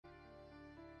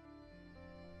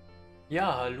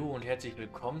Ja, hallo und herzlich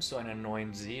willkommen zu einer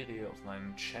neuen Serie auf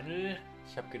meinem Channel.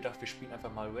 Ich habe gedacht, wir spielen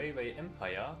einfach mal Railway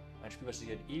Empire. Ein Spiel, was ich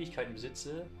seit Ewigkeiten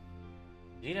besitze,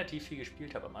 relativ viel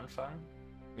gespielt habe am Anfang,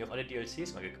 mir auch alle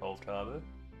DLCs mal gekauft habe,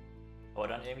 aber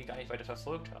dann irgendwie gar nicht weiter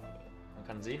verfolgt habe. Man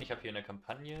kann sehen, ich habe hier eine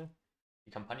Kampagne.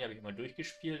 Die Kampagne habe ich immer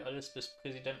durchgespielt, alles bis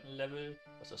Präsidentenlevel,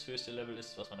 was das höchste Level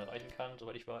ist, was man erreichen kann,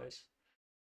 soweit ich weiß.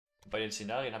 Und bei den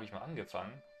Szenarien habe ich mal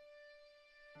angefangen.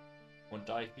 Und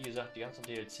da ich, wie gesagt, die ganzen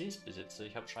DLCs besitze,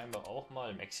 ich habe scheinbar auch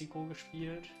mal Mexiko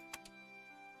gespielt,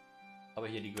 aber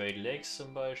hier die Great Lakes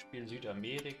zum Beispiel,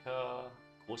 Südamerika,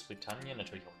 Großbritannien,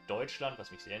 natürlich auch Deutschland,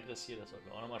 was mich sehr interessiert, das sollten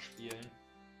wir auch nochmal spielen.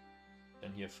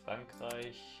 Dann hier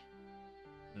Frankreich,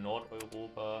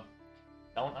 Nordeuropa.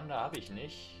 Down Under habe ich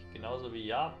nicht, genauso wie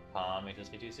Japan, wenn ich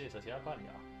das richtig sehe. Ist das Japan?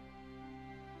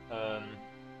 Ja.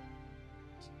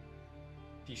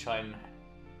 Die scheinen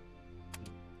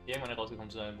irgendwann herausgekommen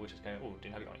zu sein, wo ich das gar nicht... Oh,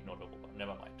 den habe ich auch nicht, Nordeuropa.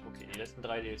 Nevermind. Okay, die letzten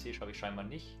drei DLCs habe ich scheinbar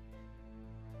nicht.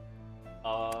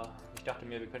 Ich dachte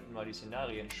mir, wir könnten mal die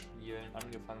Szenarien spielen,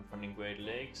 angefangen von den Great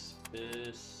Lakes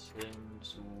bis hin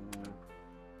zu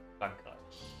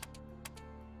Frankreich.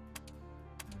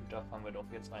 Und da fangen wir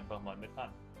doch jetzt einfach mal mit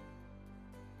an.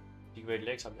 Die Great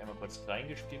Lakes habe ich einmal kurz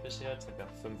reingespielt bisher, ca.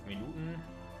 5 Minuten,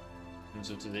 um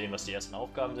so zu sehen, was die ersten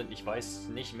Aufgaben sind. Ich weiß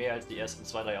nicht mehr als die ersten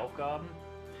 2-3 Aufgaben.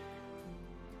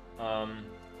 Aber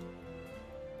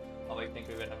ich denke,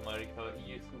 wir werden einmal die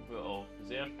KI-Stufe auf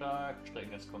sehr stark,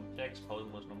 Strecken ist komplex,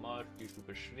 Pausenmodus normal,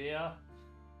 Spielstufe schwer.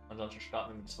 Ansonsten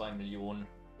starten wir mit 2 Millionen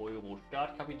Euro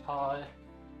Startkapital.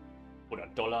 Oder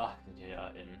Dollar, sind ja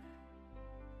in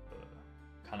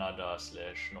Kanada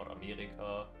 /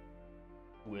 Nordamerika,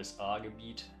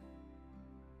 USA-Gebiet.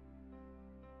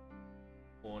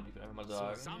 Und ich würde einfach mal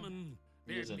sagen,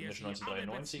 wir sind Mission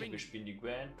 1993 und wir spielen die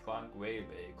Grand Trunk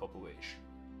Railway Corporation.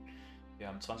 Wir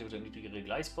haben 20% niedrigere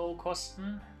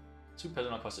Gleisbaukosten.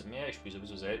 Zugpersonal kostet mehr. Ich spiele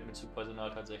sowieso selten mit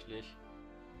Zugpersonal tatsächlich.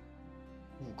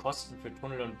 Kosten für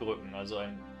Tunnel und Brücken. Also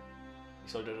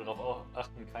ich sollte darauf auch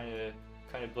achten, keine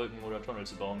Brücken oder Tunnel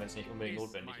zu bauen, wenn es nicht unbedingt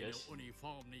notwendig ist. Dann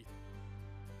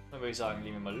würde ich sagen,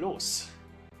 legen wir mal los.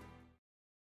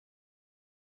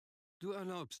 Du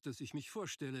erlaubst, dass ich mich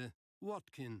vorstelle.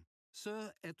 Watkin,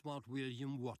 Sir Edward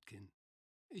William Watkin.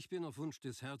 Ich bin auf Wunsch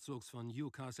des Herzogs von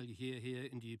Newcastle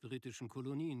hierher in die britischen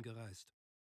Kolonien gereist.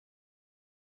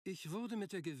 Ich wurde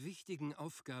mit der gewichtigen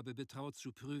Aufgabe betraut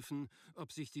zu prüfen,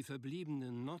 ob sich die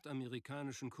verbliebenen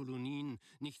nordamerikanischen Kolonien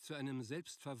nicht zu einem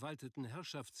selbstverwalteten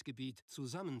Herrschaftsgebiet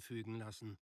zusammenfügen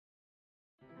lassen.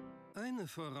 Eine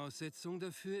Voraussetzung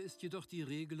dafür ist jedoch die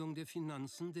Regelung der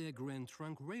Finanzen der Grand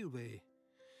Trunk Railway.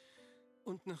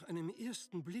 Und nach einem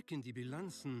ersten Blick in die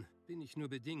Bilanzen bin ich nur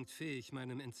bedingt fähig,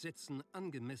 meinem Entsetzen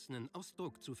angemessenen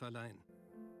Ausdruck zu verleihen.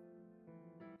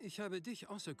 Ich habe dich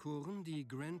auserkoren, die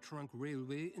Grand Trunk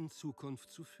Railway in Zukunft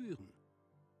zu führen.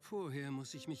 Vorher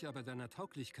muss ich mich aber deiner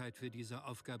Tauglichkeit für diese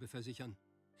Aufgabe versichern.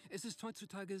 Es ist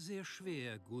heutzutage sehr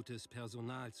schwer, gutes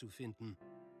Personal zu finden.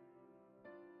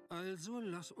 Also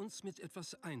lass uns mit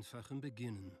etwas Einfachem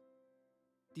beginnen.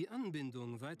 Die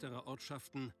Anbindung weiterer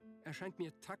Ortschaften erscheint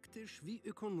mir taktisch wie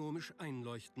ökonomisch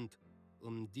einleuchtend,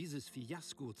 um dieses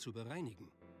Fiasko zu bereinigen.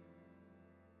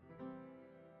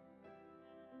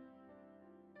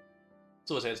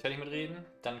 So, ist er jetzt fertig mit Reden?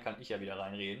 Dann kann ich ja wieder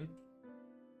reinreden.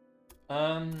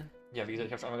 Ja, wie gesagt,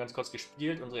 ich habe schon einmal ganz kurz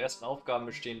gespielt. Unsere ersten Aufgaben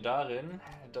bestehen darin,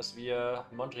 dass wir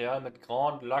Montreal mit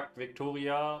Grand Lac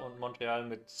Victoria und Montreal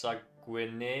mit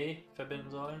Saguenay verbinden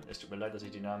sollen. Es tut mir leid, dass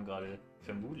ich die Namen gerade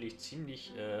vermutlich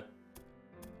ziemlich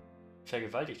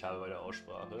vergewaltigt habe bei der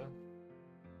Aussprache.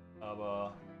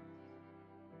 Aber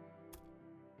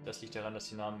das liegt daran, dass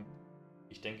die Namen,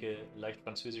 ich denke, leicht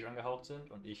französisch angehaucht sind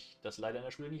und ich das leider in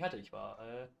der Schule nie hatte. Ich war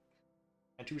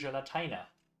ein typischer Lateiner.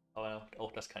 Aber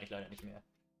auch das kann ich leider nicht mehr.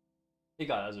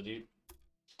 Egal, also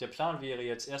der Plan wäre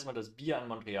jetzt erstmal das Bier an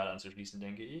Montreal anzuschließen,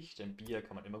 denke ich. Denn Bier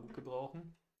kann man immer gut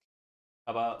gebrauchen.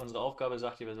 Aber unsere Aufgabe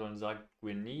sagt hier, wir sollen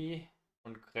Saguenay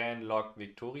und Grand Lac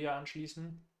Victoria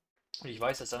anschließen. Und ich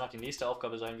weiß, dass danach die nächste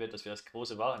Aufgabe sein wird, dass wir das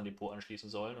große Warendepot anschließen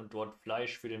sollen und dort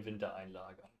Fleisch für den Winter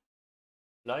einlagern.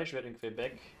 Fleisch wird in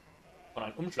Quebec von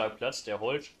einem Umschlagplatz, der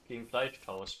Holz gegen Fleisch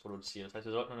tauscht, produziert. Das heißt,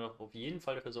 wir sollten auf jeden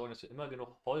Fall dafür sorgen, dass wir immer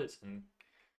genug Holz in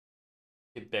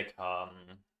Quebec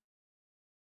haben.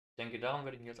 Ich denke, darum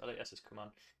werde ich mich als allererstes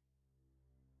kümmern.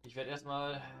 Ich werde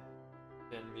erstmal,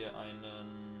 wenn wir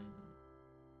einen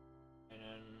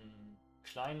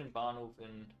kleinen Bahnhof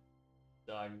in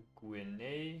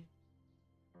Saguenay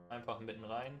einfach mitten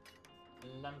rein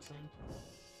pflanzen.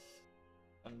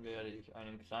 Dann werde ich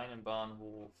einen kleinen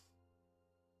Bahnhof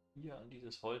hier an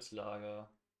dieses Holzlager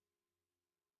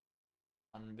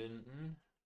anbinden.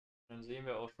 Dann sehen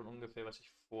wir auch schon ungefähr, was ich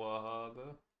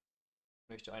vorhabe. Ich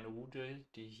möchte eine Route,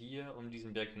 die hier um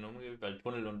diesen Berg herum geht, weil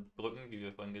Tunnel und Brücken, wie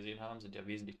wir vorhin gesehen haben, sind ja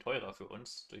wesentlich teurer für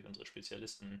uns durch unsere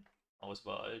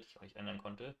Spezialistenauswahl, die ich auch nicht ändern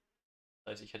konnte.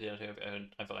 Das heißt, ich hätte ja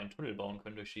einfach einen Tunnel bauen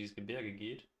können, durch dieses Gebirge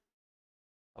geht.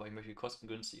 Aber ich möchte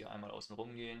kostengünstiger einmal außen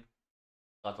rum gehen.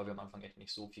 Gerade weil wir am Anfang echt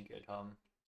nicht so viel Geld haben.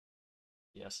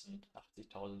 Die ersten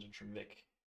 80.000 sind schon weg.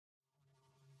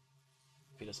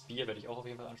 Okay, das Bier werde ich auch auf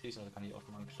jeden Fall anschließen. Also kann ich auch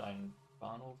schon mal einen kleinen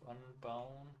Bahnhof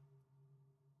anbauen.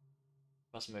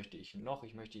 Was möchte ich noch?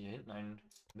 Ich möchte hier hinten einen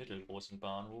mittelgroßen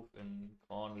Bahnhof in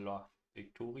Grand La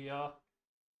Victoria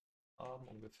haben,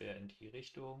 ungefähr in die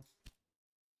Richtung.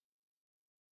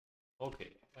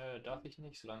 Okay, darf ich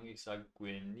nicht, solange ich sage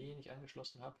Guinea nicht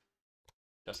angeschlossen habe.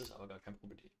 Das ist aber gar kein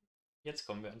Problem. Jetzt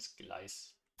kommen wir ans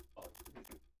Gleis.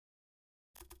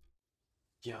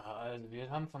 Ja, also wir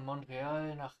haben von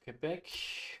Montreal nach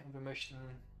Quebec und wir möchten,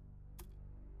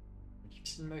 am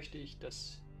liebsten möchte ich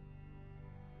das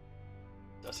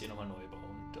hier nochmal neu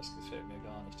bauen. Das gefällt mir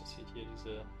gar nicht, dass wir hier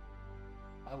diese,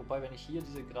 wobei wenn ich hier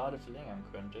diese gerade verlängern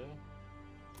könnte,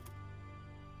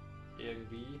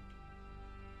 irgendwie,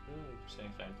 gibt es ja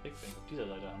einen kleinen Trick, wenn ich auf dieser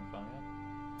Seite anfange.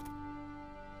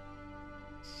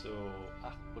 So,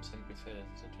 8% gefällt,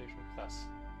 das ist natürlich schon krass.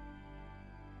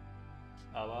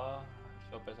 Aber ich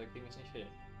glaube, besser kriegen wir es nicht hin.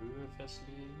 Höhe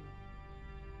festlegen.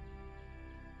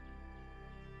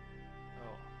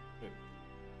 Oh, nö.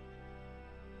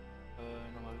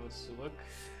 Nochmal kurz zurück.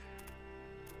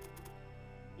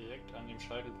 Direkt an dem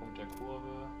Scheitelpunkt der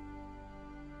Kurve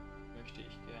möchte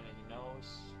ich gerne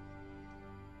hinaus.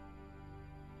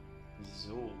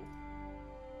 So.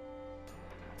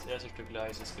 Das erste Stück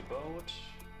Gleis ist gebaut.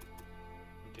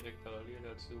 Und direkt parallel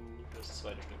dazu das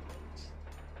zweite Stück Gleis.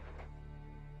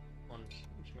 Und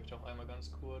ich möchte auch einmal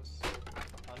ganz kurz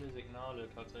alle Signale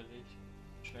tatsächlich,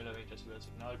 schneller wenn ich das über das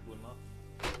Signaltouren mache,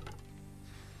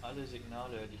 alle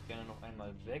Signale hätte ich gerne noch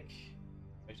einmal weg,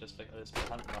 wenn ich das vielleicht alles per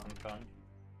Hand machen kann.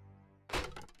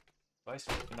 Ich weiß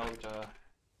nicht genau,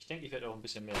 ich denke, ich werde auch ein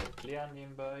bisschen mehr erklären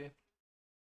nebenbei.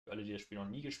 Für alle, die das Spiel noch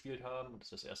nie gespielt haben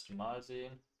und das erste Mal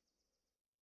sehen.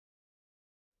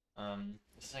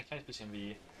 Es ist ein kleines bisschen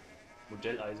wie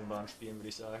Modelleisenbahn spielen, würde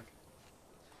ich sagen.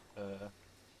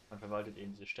 Man verwaltet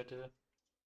eben diese Städte,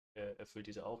 erfüllt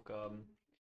diese Aufgaben.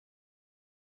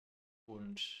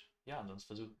 Und ja,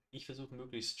 ansonsten versuche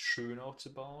möglichst schön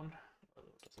aufzubauen.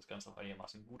 Also, dass das Ganze auch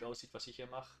einigermaßen gut aussieht, was ich hier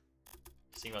mache.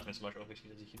 Deswegen war es mir zum Beispiel auch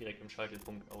wichtig, dass ich hier direkt im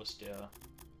Scheitelpunkt aus der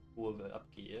Kurve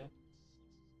abgehe.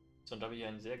 So, und da wir hier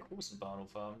einen sehr großen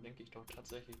Bahnhof haben, denke ich doch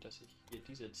tatsächlich, dass ich hier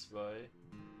diese zwei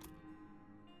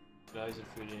Gleise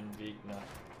für den Weg nach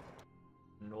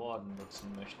Norden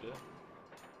nutzen möchte.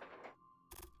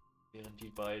 Während die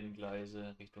beiden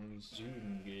Gleise Richtung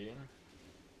Süden gehen.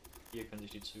 Hier können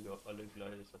sich die Züge auf alle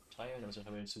Gleise verteilen. Da müssen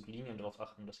wir bei den Zuglinien darauf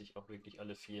achten, dass ich auch wirklich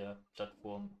alle 4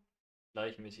 Plattformen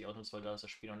gleichmäßig ausnutze, weil da ist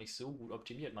das Spiel noch nicht so gut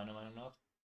optimiert, meiner Meinung nach.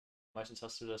 Meistens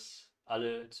hast du, dass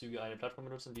alle Züge eine Plattform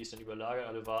benutzen, die ist dann überlagert,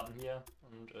 alle warten hier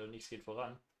und nichts geht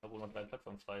voran, obwohl noch 3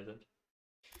 Plattformen frei sind.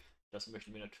 Das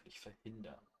möchten wir natürlich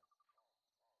verhindern.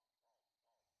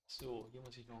 So, hier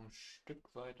muss ich noch ein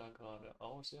Stück weiter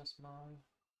geradeaus erstmal.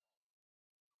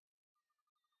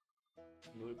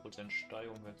 0%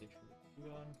 Steigung hört sich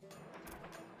gut an.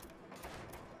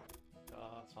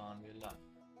 Da fahren wir lang.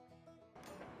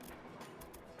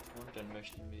 Und dann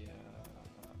möchten wir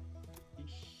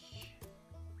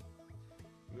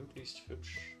möglichst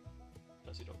hübsch.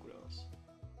 Das sieht doch gut aus.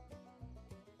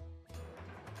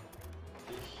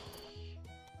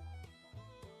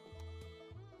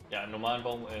 Ja, im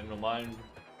normalen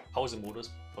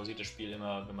Pause-Modus pausiert das Spiel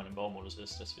immer, wenn man im Baumodus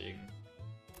ist. Deswegen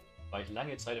war ich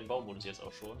lange Zeit im Baumodus jetzt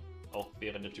auch schon. Auch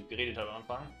während der Typ geredet hat am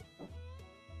Anfang.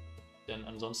 Denn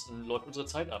ansonsten läuft unsere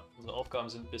Zeit ab. Unsere Aufgaben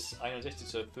sind bis 61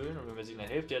 zu erfüllen und wenn wir sie in der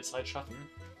Hälfte der Zeit schaffen,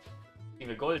 kriegen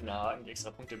wir goldene Haken, die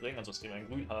extra Punkte bringen, ansonsten kriegen wir einen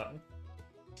grünen Haken.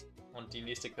 Und die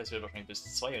nächste Quest wird wahrscheinlich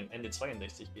bis Ende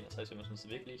 62 gehen. Das heißt, wir müssen uns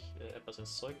wirklich etwas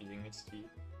ins Zeug legen, jetzt die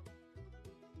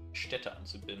Städte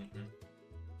anzubinden.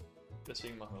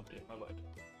 Deswegen machen wir auf jeden Fall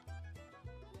weiter.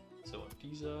 So, und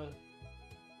dieser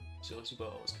sieht auch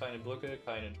super aus. Keine Brücke,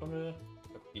 keine Tunnel.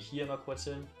 Da gucke ich hier mal kurz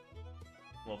hin,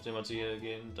 um auf den mal zu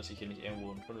gehen, dass ich hier nicht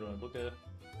irgendwo einen Tunnel oder eine Brücke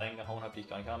reingehauen habe, die ich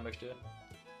gar nicht haben möchte.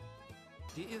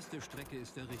 Die erste Strecke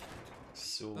ist errichtet.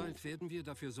 So. Bald werden wir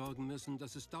dafür sorgen müssen,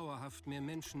 dass es dauerhaft mehr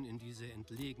Menschen in diese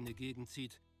entlegene Gegend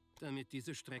zieht, damit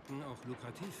diese Strecken auch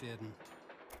lukrativ werden.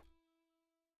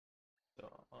 So,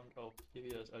 und auch hier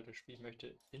wieder das alte Spiel. Ich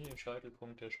möchte in den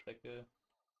Scheitelpunkt der Strecke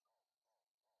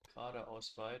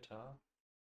geradeaus weiter.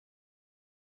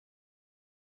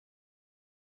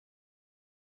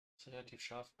 Das ist eine relativ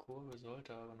scharfe Kurve,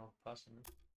 sollte aber noch passen.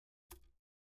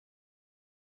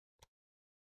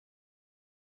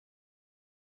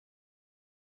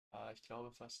 Ich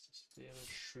glaube fast, es wäre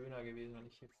schöner gewesen, wenn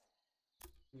ich hier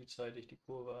frühzeitig die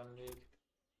Kurve anlege.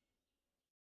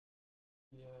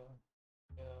 Hier,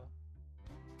 ja.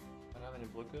 Dann haben wir eine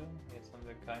Brücke. Jetzt haben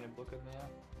wir keine Brücke mehr.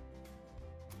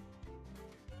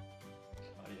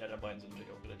 Die Erdarbeiten sind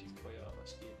natürlich auch relativ teuer, aber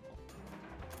es geht noch.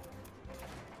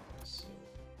 So.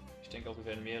 Ich denke auch, wir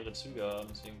werden mehrere Züge haben,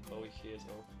 deswegen baue ich hier jetzt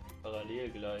auch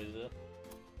Parallelgleise.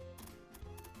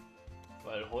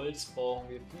 Weil Holz brauchen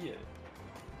wir viel.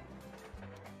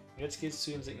 Jetzt geht es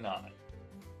zu den Signalen.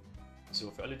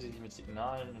 So, für alle, die sich mit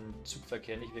Signalen im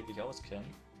Zugverkehr nicht wirklich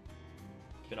auskennen.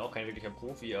 Ich bin auch kein wirklicher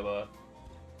Profi, aber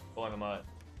einfach mal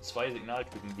 2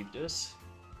 Signaltypen gibt es.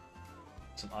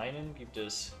 Zum einen gibt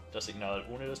es das Signal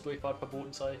ohne das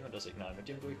Durchfahrtverbotenzeichen und das Signal mit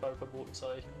dem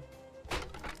Durchfahrtverbotenzeichen.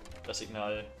 Das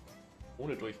Signal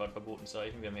ohne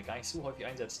Durchfahrtverbotenzeichen werden wir gar nicht so häufig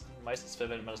einsetzen. Meistens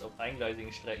verwendet man das auf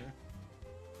eingleisigen Strecken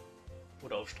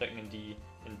oder auf Strecken, in die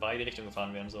in beide Richtungen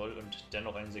gefahren werden soll und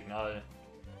dennoch ein Signal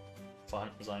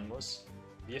vorhanden sein muss.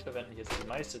 Wir verwenden jetzt die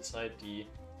meiste Zeit die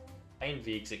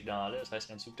Einwegsignale, das heißt,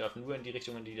 ein Zug darf nur in die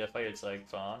Richtung, in die der Pfeil zeigt,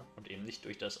 fahren und eben nicht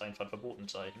durch das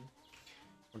Einfahrtverbotenzeichen.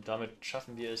 Und damit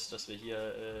schaffen wir es, dass wir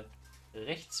hier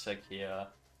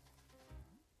Rechtsverkehr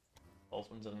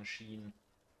auf unseren Schienen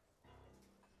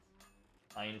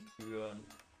einführen.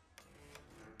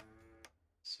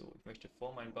 So, ich möchte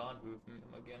vor meinen Bahnhöfen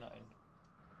immer gerne einen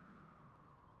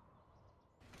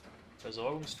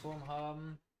Versorgungsturm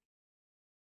haben,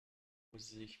 wo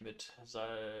sie sich mit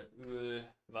Öl,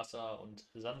 Wasser und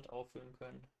Sand auffüllen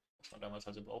können, was man damals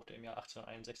also brauchte im Jahr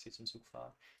 1861 zum Zug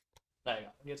fahren.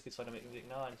 Naja, und jetzt geht es weiter mit dem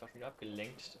Signal. Ich war schon wieder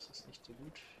abgelenkt, das ist nicht so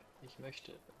gut. Ich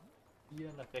möchte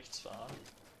hier nach rechts fahren.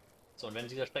 So, und wenn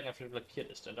dieser Streckenabschnitt blockiert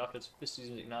ist, dann darf jetzt bis zu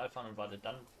diesem Signal fahren und wartet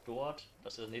dann dort,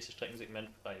 dass das nächste Streckensegment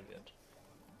frei wird.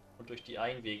 Und durch die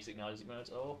Einwegsignale sieht man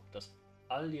jetzt auch, dass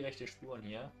all die rechten Spuren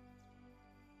hier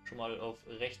schon mal auf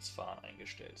Rechtsfahren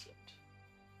eingestellt sind.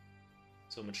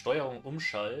 So, mit Steuerung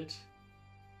Umschalt.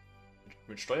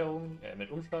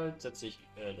 Mit Umschalt setze ich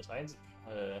das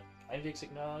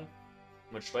Einwegsignal.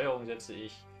 Mit Steuerung setze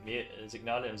ich mehr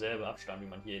Signale im selben Abstand, wie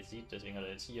man hier jetzt sieht. Deswegen hat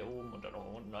er jetzt hier oben und dann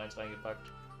auch unten eins reingepackt.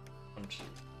 Und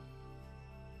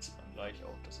jetzt sieht man gleich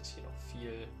auch, dass es hier noch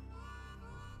viel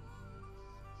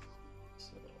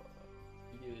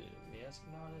mehr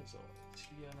Signale. So, jetzt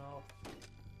hier noch.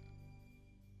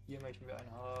 Hier möchten wir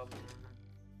einen haben.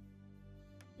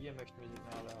 Hier möchten wir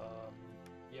Signale haben.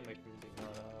 Hier möchten wir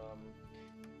Signale haben.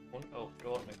 Und auch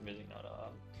dort möchten wir Signale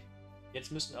haben.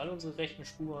 Jetzt müssten alle unsere rechten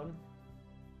Spuren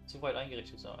so weit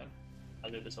eingerichtet sein.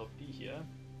 Alle bis auf die hier.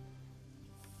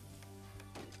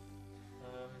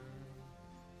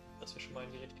 Dass wir schon mal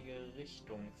in die richtige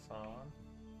Richtung fahren.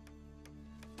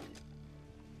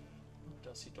 Und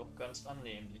das sieht doch ganz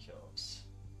annehmlich aus.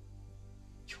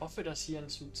 Ich hoffe, dass hier ein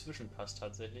Zug zwischenpasst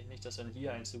tatsächlich. Nicht, dass wenn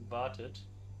hier ein Zug wartet,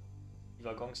 die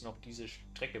Waggons noch diese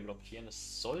Strecke blockieren.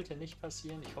 Das sollte nicht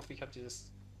passieren. Ich hoffe, ich habe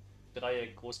dieses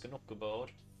Dreieck groß genug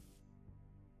gebaut.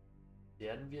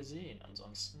 Werden wir sehen.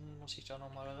 Ansonsten muss ich da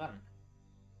nochmal ran.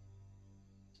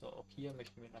 So, auch hier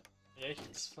möchten wir nach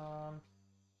rechts fahren.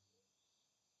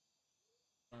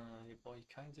 Hier brauche ich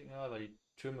kein Signal, weil die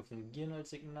Türme fungieren als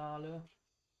Signale.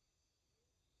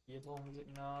 Hier brauchen wir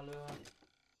Signale.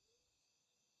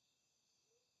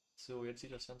 So, jetzt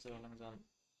sieht das Ganze doch langsam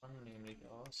annehmlich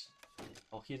aus.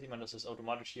 Auch hier sieht man, dass es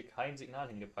automatisch hier kein Signal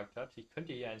hingepackt hat. Ich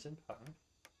könnte hier eins hinpacken.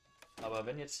 Aber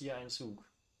wenn jetzt hier ein Zug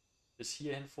bis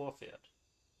hierhin vorfährt,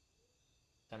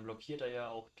 dann blockiert er ja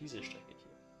auch diese Strecke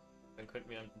hier. Dann könnten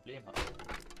wir ein Problem haben.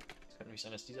 Es könnte nämlich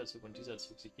sein, dass dieser Zug und dieser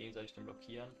Zug sich gegenseitig dann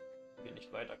blockieren und wir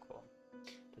nicht weiterkommen.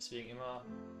 Deswegen immer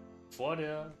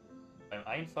beim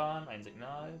Einfahren ein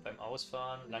Signal, beim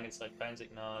Ausfahren lange Zeit kein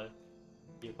Signal.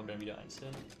 Hier kommt dann wieder eins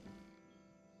hin.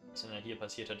 Was dann hier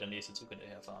passiert, hat der nächste Zug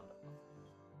hinterherfahren.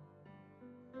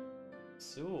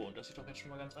 So, das sieht doch jetzt schon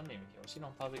mal ganz annehmlich aus. Hier noch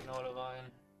ein paar Signale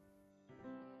rein.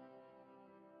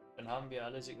 Dann haben wir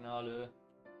alle Signale,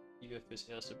 die wir fürs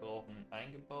Erste brauchen,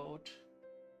 eingebaut.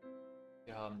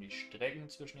 Wir haben die Strecken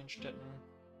zwischen den Städten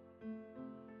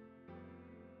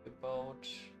gebaut.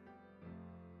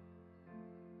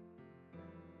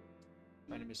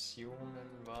 Meine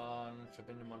Missionen waren,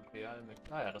 verbinde Montreal mit...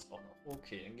 Naja, das auch noch.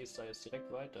 Okay, dann geht es da jetzt direkt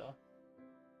weiter.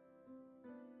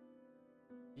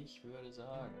 Ich würde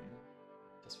sagen,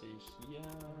 dass wir hier...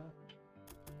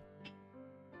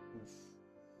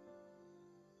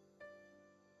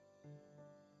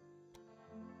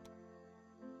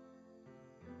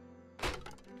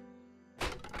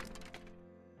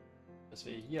 Dass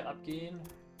wir hier abgehen,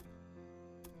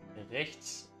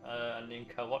 rechts an den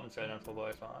Karottenfeldern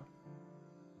vorbeifahren.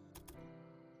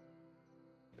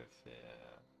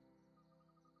 Ungefähr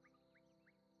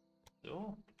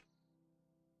so.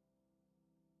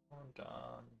 Und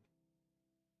dann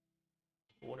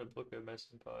ohne Brücke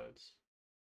bestenfalls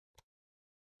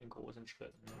in großen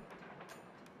Schritten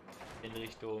in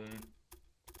Richtung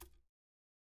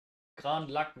Grand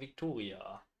Lac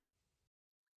Victoria.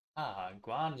 Ah,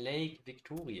 Grand Lake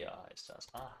Victoria heißt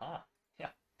das. Aha.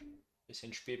 Ja.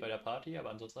 Bisschen spät bei der Party, aber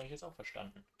ansonsten habe ich jetzt auch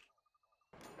verstanden.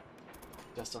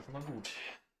 Das ist doch schon mal gut.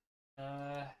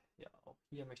 Ja, auch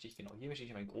hier möchte ich, genau, hier möchte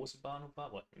ich einen großen Bahnhof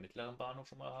haben, oder einen mittleren Bahnhof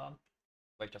schon mal haben.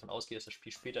 Weil ich davon ausgehe, dass das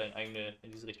Spiel später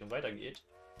in diese Richtung weitergeht.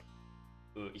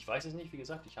 Ich weiß es nicht, wie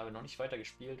gesagt, ich habe noch nicht weiter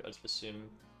gespielt, als bis zum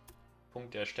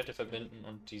Punkt der Städte verbinden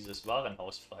und dieses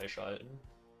Warenhaus freischalten.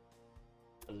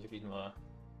 Also wirklich nur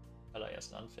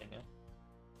allerersten Anfänge.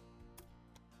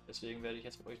 Deswegen werde ich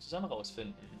jetzt mit euch zusammen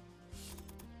rausfinden,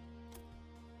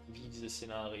 wie dieses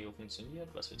Szenario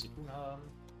funktioniert, was wir zu tun haben.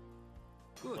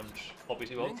 Gut. Und ob ich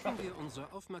es überhaupt schaffe. Lenken wir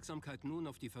unsere Aufmerksamkeit nun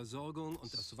auf die Versorgung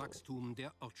und das Wachstum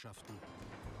der Ortschaften.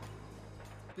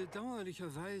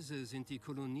 Bedauerlicherweise sind die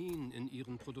Kolonien in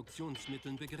ihren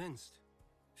Produktionsmitteln begrenzt.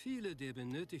 Viele der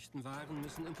benötigten Waren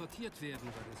müssen importiert werden,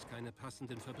 weil es keine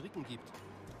passenden Fabriken gibt.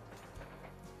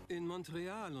 In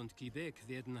Montreal und Quebec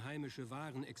werden heimische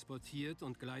Waren exportiert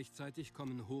und gleichzeitig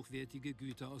kommen hochwertige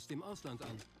Güter aus dem Ausland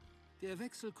an. Der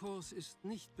Wechselkurs ist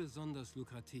nicht besonders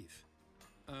lukrativ,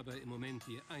 aber im Moment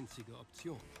die einzige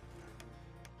Option.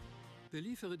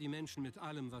 Beliefere die Menschen mit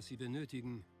allem, was sie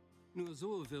benötigen. Nur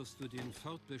so wirst du den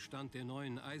Fortbestand der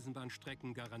neuen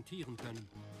Eisenbahnstrecken garantieren können.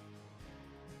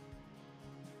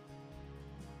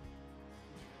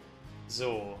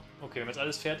 So, okay, wir haben jetzt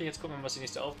alles fertig. Jetzt gucken wir mal, was die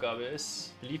nächste Aufgabe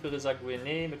ist. Beliefere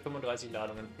Saguenay mit 35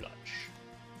 Ladungen Fleisch.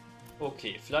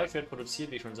 Okay, Fleisch wird produziert,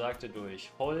 wie ich schon sagte,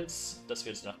 durch Holz. Das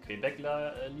wir jetzt nach Quebec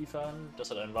liefern. Das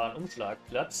hat einen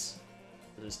Warenumschlagplatz.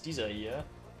 Das ist dieser hier.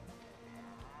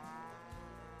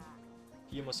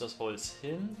 Hier muss das Holz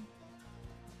hin.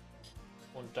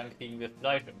 Und dann kriegen wir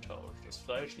Fleisch im Tausch. Das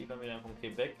Fleisch liefern wir dann von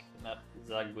Quebec nach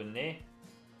Saguenay.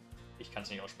 Ich kann es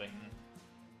nicht aussprechen.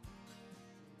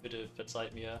 Bitte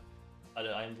verzeiht mir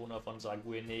alle Einwohner von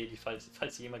Saguenay, die falls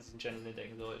sie jemals diesen Channel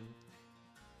entdecken sollten.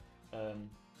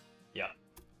 Ja.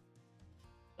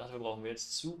 Dafür brauchen wir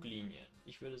jetzt Zuglinien.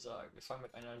 Ich würde sagen, wir fangen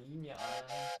mit einer Linie an,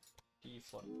 die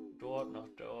von dort nach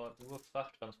dort nur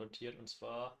Fracht transportiert, und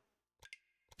zwar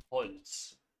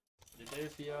Holz.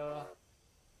 Philadelphia,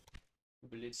 du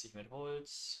belädst dich mit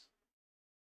Holz.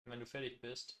 Wenn du fertig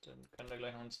bist, dann kann da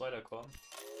gleich noch ein zweiter kommen.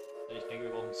 Denn ich denke,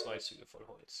 wir brauchen 2 Züge voll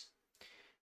Holz.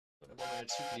 So, dann brauchen wir eine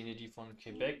Zuglinie, die von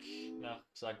Quebec nach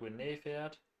Saguenay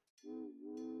fährt.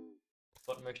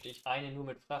 Dort möchte ich eine nur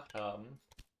mit Fracht haben.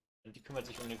 Und die kümmert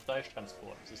sich um den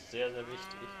Fleischtransport. Das ist sehr, sehr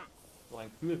wichtig. Noch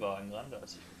ein Kühlwagen dran, da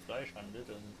es sich um Fleisch handelt.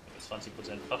 Dann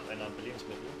 20% Frachteinnahmen für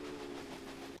Lebensmittel.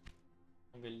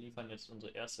 Und wir liefern jetzt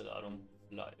unsere erste Ladung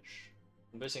Fleisch.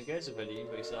 Um ein bisschen Geld zu verdienen,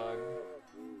 würde ich sagen,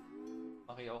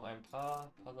 mache ich auch ein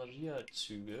paar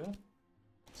Passagierzüge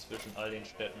zwischen all den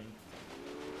Städten.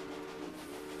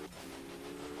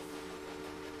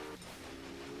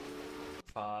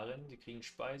 Fahren. Sie kriegen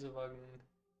Speisewagen.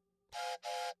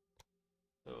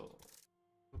 So.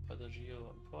 Passagiere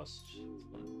und Post.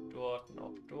 Von dort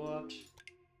nach dort.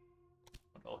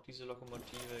 Und auch diese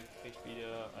Lokomotive kriegt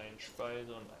wieder einen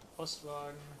Speise- und einen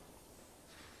Postwagen.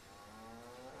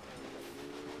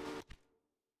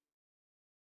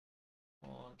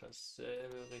 Und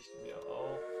dasselbe richten wir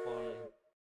auch von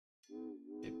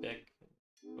Quebec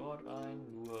dort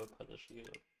ein. Nur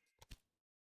Passagiere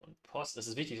und Post. Das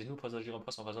ist wichtig, dass nur Passagiere und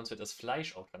Post machen, weil sonst wird das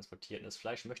Fleisch auch transportiert. Und das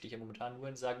Fleisch möchte ich ja momentan nur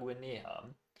in Saguenay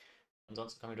haben.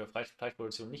 Ansonsten kommen wir mit der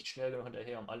Fleischproduktion nicht schnell genug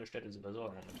hinterher, um alle Städte zu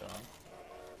versorgen momentan.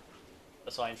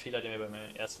 Das war ein Fehler, der mir bei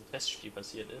meinem ersten Testspiel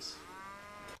passiert ist.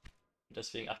 Und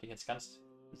deswegen achte ich jetzt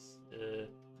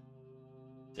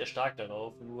sehr stark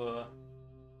darauf, nur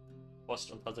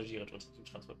Post und Passagiere zu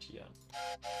transportieren.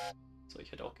 So,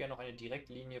 ich hätte auch gerne noch eine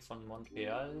Direktlinie von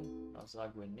Montreal nach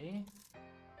Saguenay.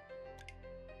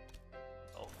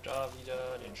 Auch da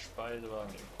wieder den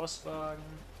Speisewagen, den Postwagen.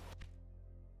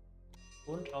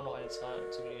 Und auch noch eine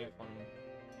Zuglinie von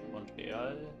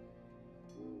Montreal.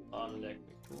 Grand Lac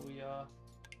Victoria.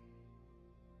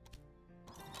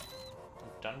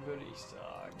 Und dann würde ich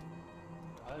sagen...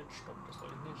 Halt, stopp, das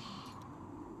wollte ich nicht.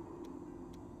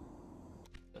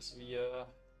 Dass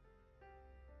wir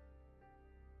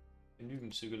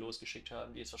genügend Züge losgeschickt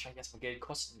haben, die jetzt wahrscheinlich erstmal Geld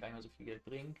kosten, gar nicht mehr so viel Geld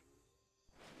bringen.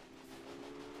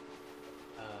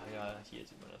 Ja, hier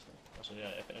sieht man das nicht. Also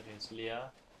der fährt natürlich jetzt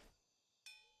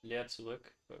leer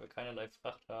zurück, weil wir keinerlei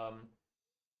Fracht haben.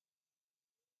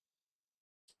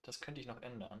 Das könnte ich noch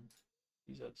ändern.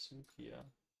 Dieser Zug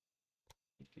hier.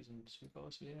 Nicht diesen Zug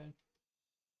auswählen.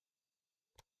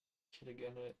 Ich hätte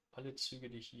gerne alle Züge,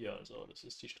 die hier. Also, das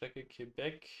ist die Strecke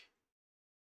Quebec.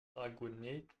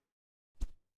 Saguenay.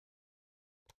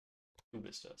 Du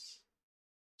bist das.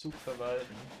 Zug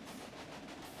verwalten.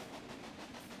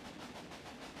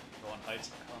 So, ein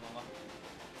Heizer kann man machen.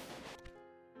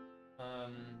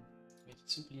 Wenn ich die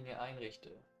Zuglinie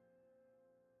einrichte.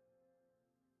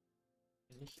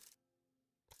 Wenn ich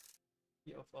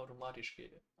hier auf automatisch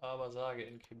gehe. Aber sage,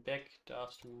 in Quebec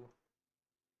darfst du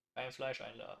kein Fleisch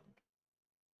einladen.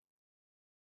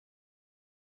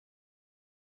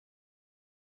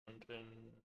 Und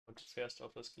du fährst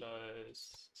auf das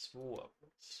Gleis 2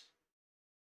 abwärts.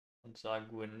 Und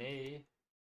sage, nee,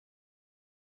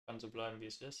 kann so bleiben, wie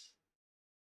es ist.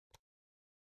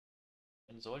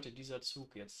 Dann sollte dieser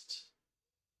Zug jetzt...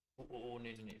 Oh,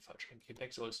 nee, falsch. In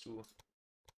Quebec sollst du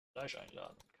Fleisch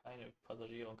einladen. Keine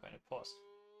Passagiere und keine Post.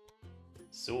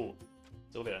 So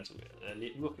wäre dann so. Er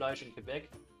lädt nur Fleisch in Quebec.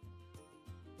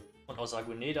 Und aus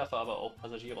Saguenay darf er aber auch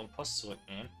Passagiere und Post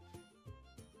zurücknehmen.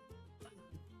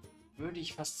 Würde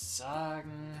ich fast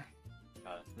sagen...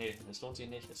 Ja, nee, es lohnt sich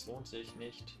nicht. Es lohnt sich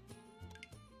nicht.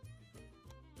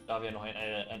 Da wir noch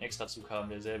einen extra Zug haben,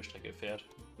 der dieselbe Strecke fährt.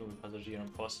 Nur mit Passagieren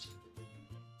und Post.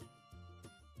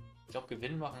 Ich glaube,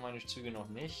 Gewinn machen meine Züge noch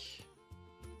nicht.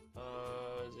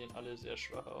 Sehen alle sehr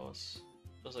schwach aus.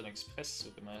 Das ist ein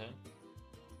Expresszug immerhin.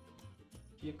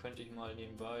 Hier könnte ich mal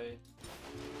nebenbei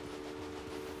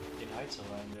den Heizer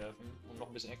reinwerfen, um noch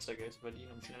ein bisschen extra Geld zu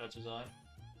verdienen, um schneller zu sein.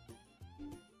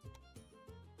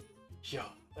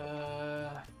 Ja,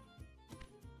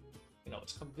 genau,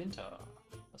 es kommt Winter.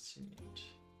 Faszinierend.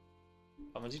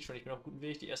 Aber man sieht schon, ich bin auf einem guten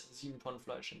Weg. Die ersten 7 Tonnen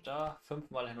Fleisch sind da.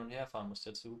 5-mal hin und her fahren muss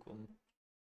der Zug, um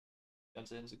das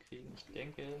Ganze hinzukriegen. Ich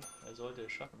denke, er sollte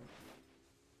es schaffen.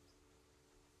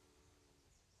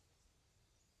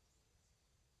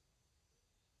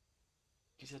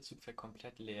 Dieser Zug fährt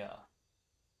komplett leer.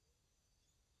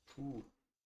 Puh.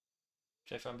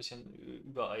 Vielleicht war ein bisschen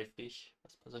übereifrig,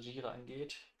 was Passagiere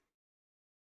angeht.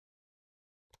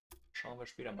 Schauen wir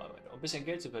später mal weiter. Um ein bisschen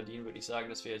Geld zu verdienen, würde ich sagen,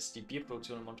 dass wir jetzt die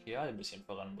Bierproduktion in Montreal ein bisschen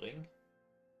voranbringen.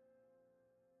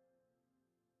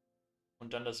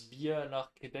 Und dann das Bier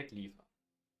nach Quebec liefern.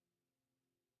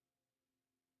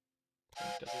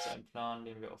 Das ist ein Plan,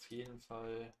 den wir auf jeden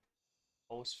Fall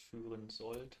ausführen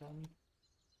sollten.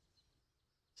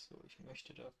 So, ich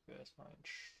möchte dafür erstmal ein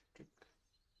Stück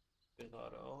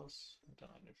geradeaus und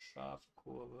dann eine scharfe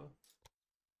Kurve.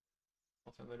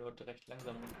 Auch wenn wir dort recht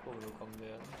langsam in die Kurve bekommen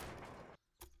werden.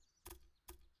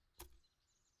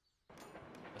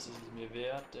 Das ist es mir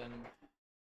wert, denn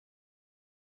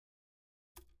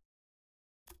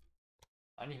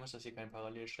eigentlich muss das hier keine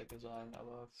Parallelstrecke sein,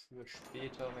 aber für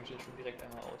später möchte ich das schon direkt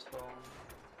einmal ausbauen,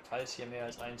 falls hier mehr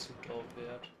als ein Zug drauf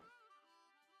fährt.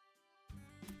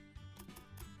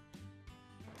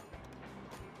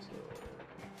 So,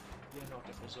 hier noch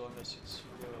dafür sorgen, dass die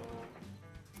Züge auch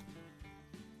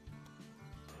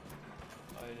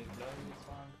bei den Gleisen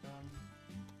fahren können.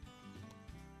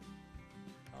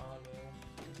 Alle.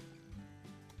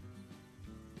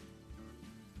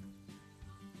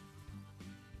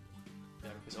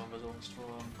 Ja, du bist auch ein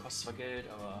Versorgungsturm, kostet zwar Geld,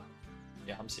 aber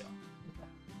wir haben es ja.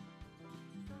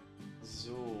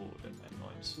 So, dann einen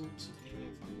neuen Zug zu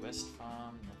gehen, von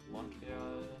Westfarm nach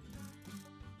Montreal.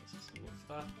 Das ist nur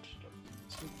Fracht, da kommt ein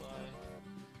Zug rein.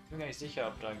 Ich bin gar nicht sicher,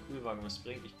 ob da ein Kühlwagen was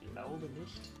bringt. Ich glaube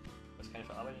nicht, weil es keine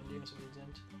verarbeiteten Lebensmittel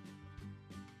sind.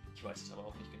 Ich weiß es aber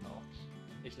auch nicht genau.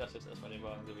 Ich lasse jetzt erstmal den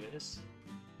Wagen so wie er ist.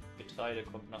 Getreide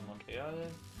kommt nach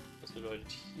Montreal. Das bedeutet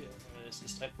hier, es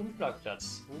ist ein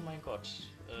Umschlagplatz. Oh mein Gott.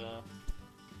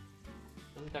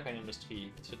 Das ist gar keine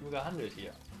Industrie. Es wird nur gehandelt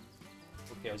hier.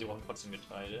 Okay, aber sie brauchen trotzdem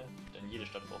Getreide, denn jede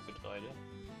Stadt braucht Getreide.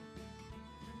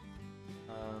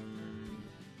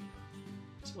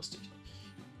 Das wusste ich nicht.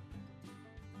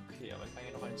 Okay, aber ich kann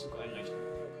hier noch einen Zug einrichten.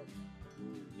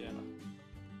 Der nach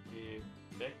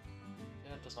Quebec.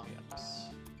 Ja, das mache ich anders.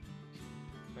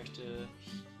 Ich möchte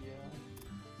hier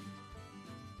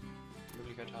die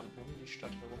Möglichkeit haben, um die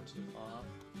Stadt herumzufahren.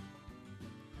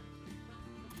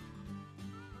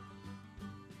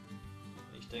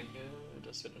 Ich denke,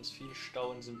 das wird uns viel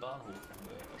Stau in diesem Bahnhof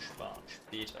ersparen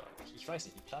später. Ich weiß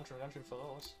nicht, ich plane schon ganz schön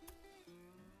voraus.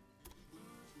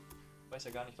 Ich weiß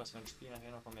ja gar nicht, was mein Spiel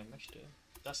nachher noch von mir möchte.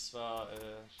 Das war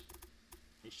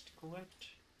nicht korrekt.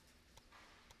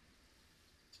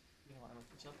 Hier noch einmal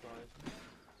kurz ableiten.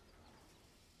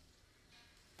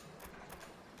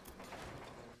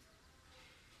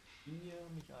 Hier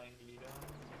mich eingliedern.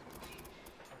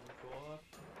 Und dort.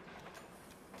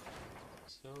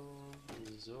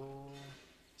 So.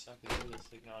 Zack, dieses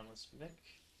Signal muss weg.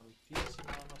 Und dieses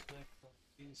Signal muss weg. Und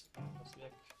dieses Signal muss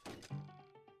weg.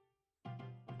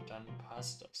 Und dann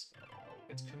passt das.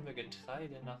 Jetzt können wir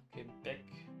Getreide nach Quebec,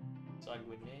 sagen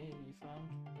wir, nee, liefern.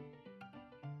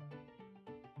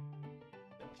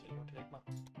 Ja, was will ich auch direkt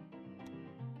machen?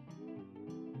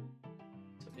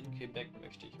 So, in Quebec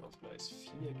möchte ich auf Gleis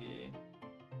 4 gehen.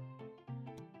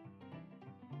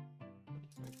 Und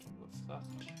ich möchte nur Fracht.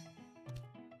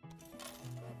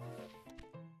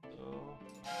 So.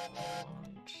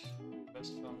 Und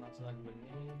Westfahren nach sagen wir,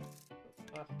 nee,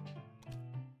 Fracht.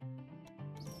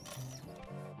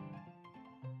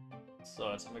 So,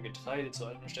 jetzt haben wir Getreide zu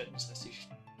alten Städten, das heißt, die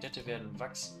Städte werden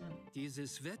wachsen.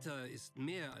 Dieses Wetter ist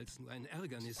mehr als nur ein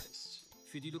Ärgernis.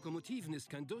 Für die Lokomotiven ist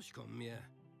kein Durchkommen mehr.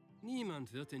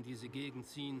 Niemand wird in diese Gegend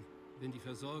ziehen, wenn die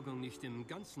Versorgung nicht im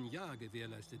ganzen Jahr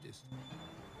gewährleistet ist.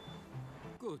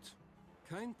 Gut,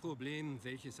 kein Problem,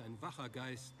 welches ein wacher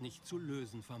Geist nicht zu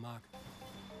lösen vermag.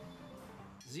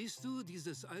 Siehst du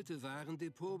dieses alte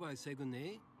Warendepot bei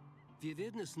Saguenay? Wir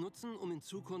werden es nutzen, um in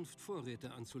Zukunft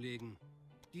Vorräte anzulegen.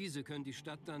 Diese können die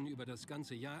Stadt dann über das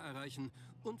ganze Jahr erreichen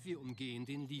und wir umgehen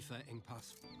den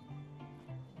Lieferengpass.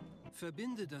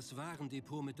 Verbinde das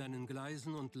Warendepot mit deinen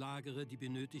Gleisen und lagere die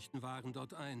benötigten Waren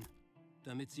dort ein,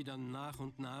 damit sie dann nach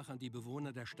und nach an die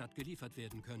Bewohner der Stadt geliefert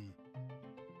werden können.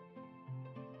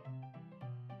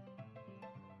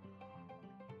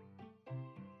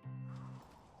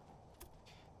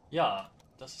 Ja,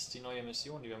 das ist die neue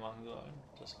Mission, die wir machen sollen.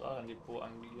 Das Warendepot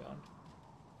angliedern.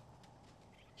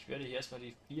 Ich werde hier erstmal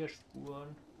die 4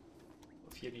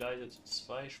 Gleise zu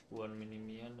 2 Spuren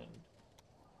minimieren, denn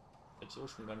jetzt so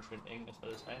schon ganz schön eng ist,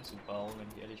 alles einzubauen, wenn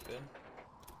ich ehrlich bin.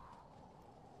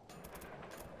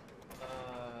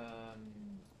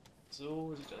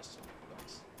 So sieht das doch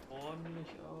ganz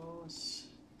ordentlich aus.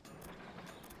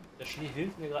 Der Schnee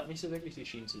hilft mir gerade nicht so wirklich, die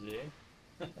Schienen zu sehen.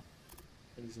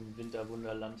 In diesem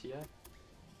Winterwunderland hier.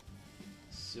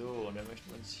 So, und dann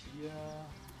möchten wir uns hier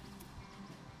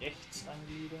rechts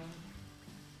angliedern.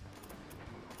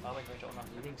 Aber ich möchte auch nach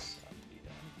links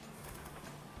angliedern.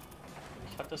 Und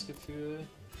ich habe das Gefühl...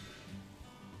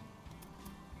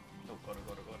 Oh Gott, oh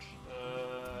Gott, oh Gott.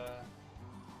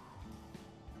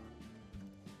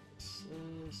 Das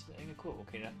ist eine enge Kurve.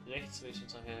 Okay, nach rechts will ich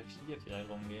jetzt nachher hier vielleicht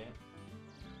rumgehen.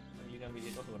 Dann gliedern wir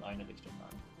hier doch nur in eine Richtung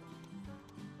an.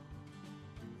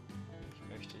 Ich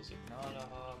möchte Signale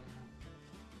haben.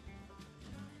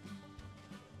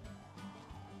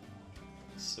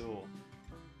 So.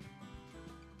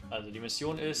 Also die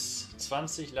Mission ist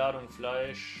 20 Ladungen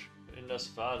Fleisch in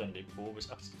das Warendepot bis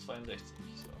 1862.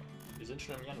 So. Wir sind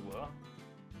schon im Januar.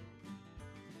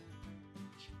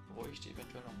 Ich bräuchte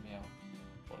eventuell noch mehr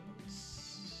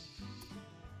Holz.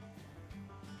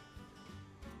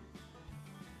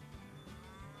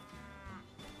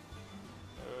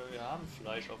 Wir haben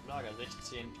Fleisch auf Lager,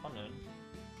 16 Tonnen.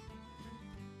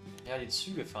 Ja, die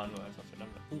Züge fahren nur einfach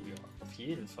verdammt. Ja, auf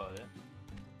jeden Fall.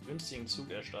 Günstigen Zug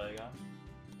ersteigern.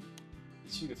 Die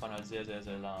Züge fahren halt sehr, sehr,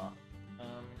 sehr nah.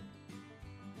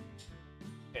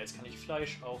 Ja, jetzt kann ich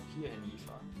Fleisch auch hierhin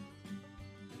liefern.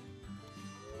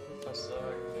 Ich würde fast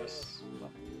sagen, das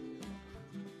machen.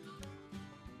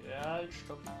 Ja,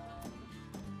 stopp.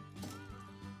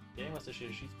 Irgendwas ist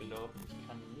hier schief gelaufen. Ich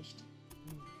kann nicht.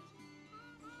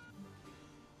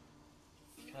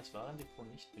 Ich kann das Warendepot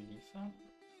nicht beliefern.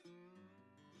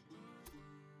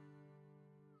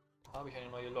 Habe ich eine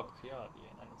neue Lok? Ja, die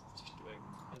N51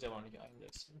 Dragon. Kann sie aber noch nicht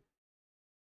einsetzen.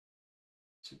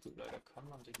 Zugbegleiter kann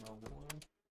man sich mal holen.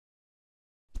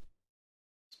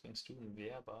 Was bringst du? Ein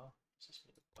Werber? Das ist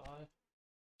mir egal.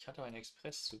 Ich hatte einen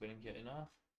Expresszug, wenn ich mich erinnere.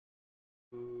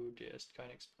 Der ist kein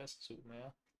Expresszug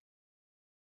mehr.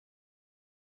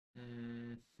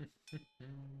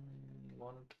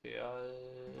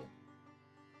 Montreal.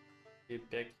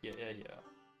 Quebec, hier, er hier.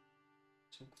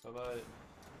 Zug verwalten.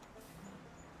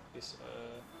 Ist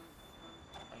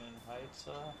einen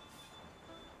Heizer.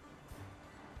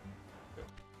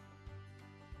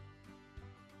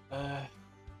 Ja.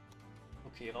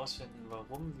 Okay, rausfinden,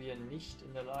 warum wir nicht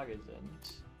in der Lage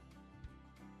sind,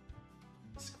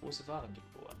 das große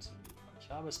Warendepot anzuliefern. Ich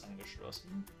habe es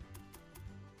angeschlossen.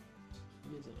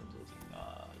 Hier sind unsere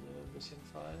Signale ein bisschen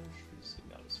falsch. Dieses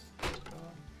Signal ist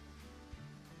furchtbar.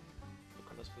 So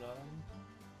kann das bleiben.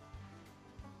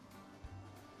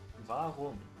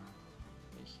 Warum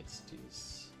ich jetzt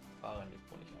dieses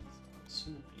Warendepot nicht anfange?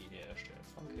 Zuglinie erstellen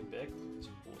von Quebec zu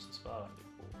großes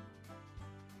Warendepot.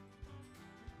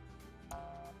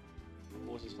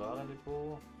 Großes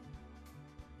Warendepot.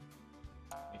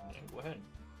 Irgendwo hin.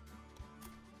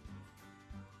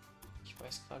 Ich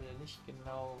weiß gerade nicht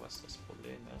genau, was das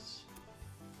Problem ist.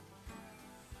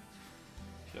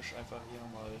 Ich lösche einfach hier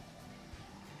mal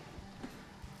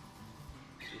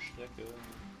die Strecke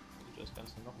und das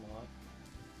Ganze nochmal.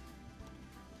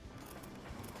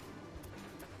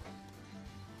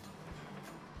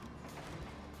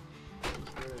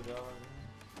 Ich würde sagen,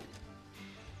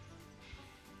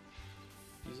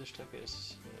 diese Strecke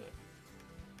ist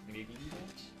mir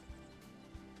gegliedert.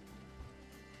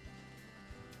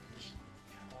 Ich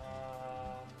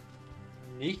kann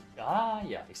nicht. Ah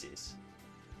ja, ich sehe es.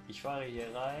 Ich fahre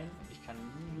hier rein und ich kann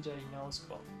nie wieder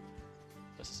hinauskommen.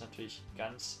 Das ist natürlich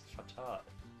ganz fatal.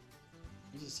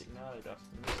 Dieses Signal darf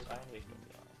nicht Einrichtung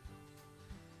sein.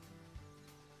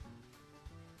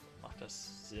 Macht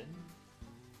das Sinn?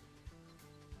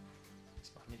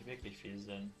 Das macht nicht wirklich viel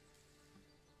Sinn.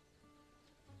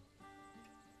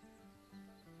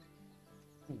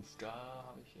 Da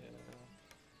habe ich.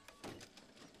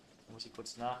 Da muss ich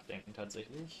kurz nachdenken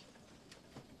tatsächlich.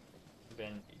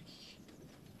 Wenn ich.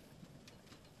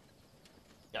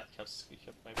 Ja, ich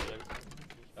habe meinen Fehler gefunden.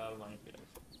 Ich habe meinen Fehler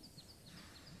gefunden.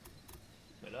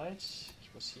 Tut mir leid.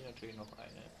 Ich muss hier natürlich noch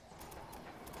eine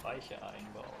Weiche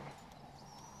einbauen.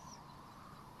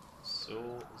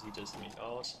 So sieht es nämlich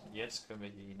aus. Und jetzt können wir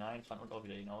hier hineinfahren und auch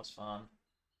wieder hinausfahren,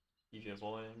 wie wir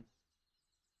wollen.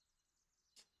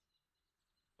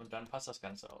 Und dann passt das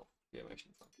Ganze auch. Wir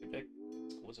möchten von Quebec,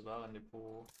 das große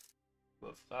Warendepot,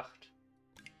 über Fracht,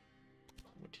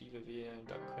 Motive wählen.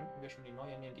 Da könnten wir schon die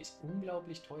neue nehmen. Die ist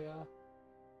unglaublich teuer.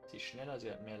 Sie ist schneller,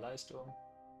 sie hat mehr Leistung.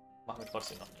 Machen wir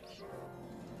trotzdem noch nicht.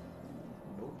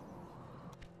 Nope.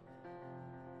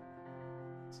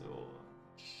 So.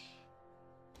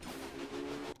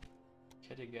 Ich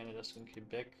hätte gerne, dass du in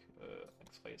Quebec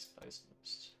ein freies Gleis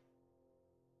nimmst.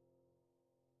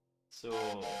 So,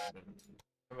 dann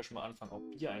können wir schon mal anfangen, auch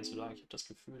Bier einzuladen. Ich habe das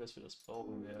Gefühl, dass wir das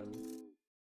brauchen werden.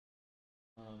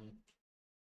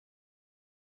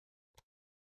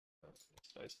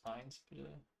 Gleis 1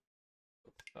 bitte.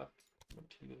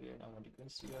 Motive wählen, aber die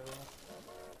günstigere.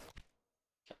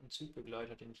 Ich habe einen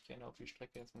Zugbegleiter, den ich gerne auf die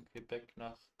Strecke von Quebec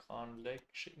nach Grand Lake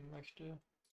schicken möchte.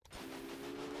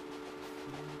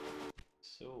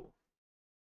 So.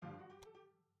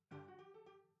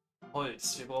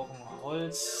 Holz. Wir brauchen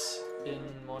Holz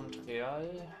in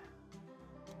Montreal.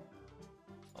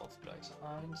 Auf Gleis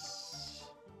 1.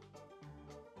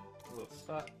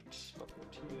 Überfragt.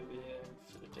 Lokomotive wählen.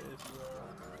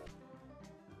 Philadelphia.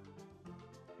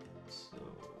 So.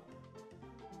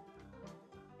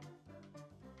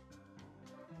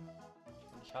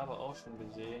 Ich habe auch schon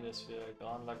gesehen, dass wir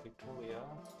Grand Lac Victoria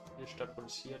hier Stadt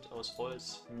produziert aus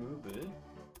Holz Möbel.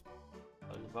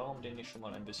 Also warum denn nicht schon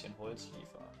mal ein bisschen Holz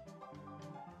liefern?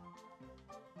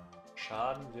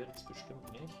 Schaden wird es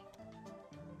bestimmt nicht.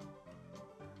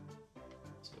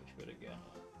 So, ich würde gerne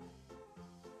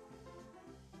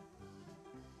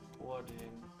vor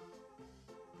dem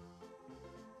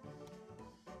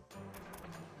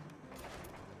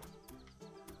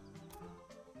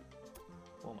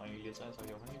eingegliedert sein, das habe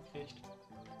ich auch hingekriegt.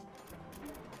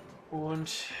 Und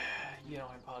hier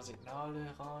noch ein paar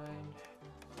Signale rein.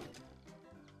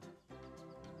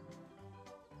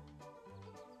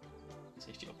 Ist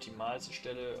nicht die optimalste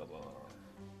Stelle, aber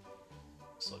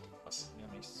es sollte passen. Wir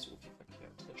haben nicht so viel Verkehr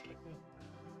auf der Strecke.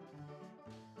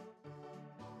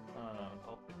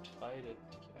 Auch Getreide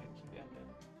hätte ich eigentlich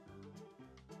gerne,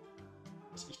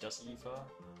 dass ich das liefere.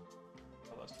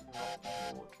 Aber es tut mir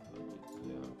auch Not, würde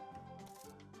hier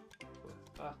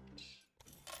befragt.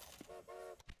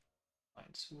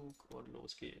 Ein Zug und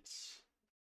los geht's.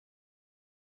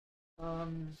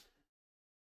 Meine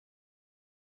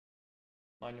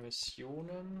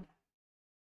Missionen.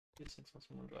 14 von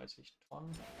 35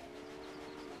 Tonnen.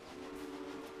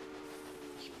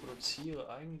 Ich produziere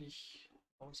eigentlich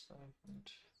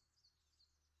ausreichend.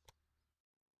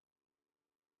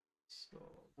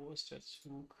 So, wo ist der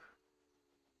Zug?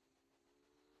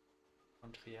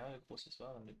 Montreal, großes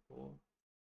Warendepot.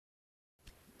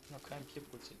 Noch kein Bier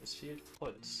produziert. Es fehlt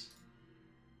Holz.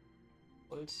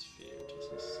 Holz fehlt.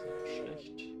 Das ist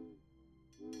schlecht.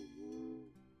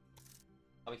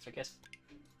 Habe ich vergessen.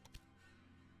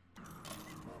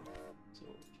 So,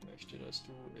 ich möchte, dass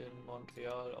du in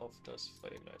Montreal auf das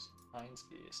freie Gleis 1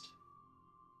 gehst.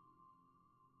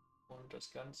 Und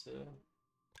das Ganze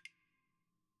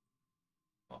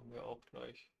machen wir auch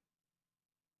gleich.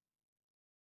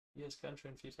 Hier ist ganz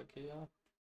schön viel Verkehr.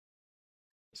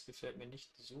 Das gefällt mir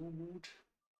nicht so gut.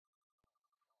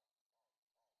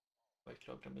 Aber ich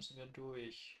glaube, da müssen wir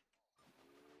durch.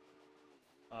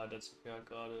 Ah, der Zug hat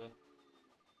gerade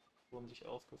sich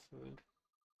aufgefüllt.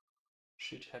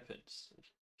 Shit happens.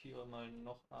 Ich markiere mal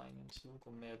noch einen Zug,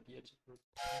 um mehr Bier zu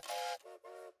produzieren.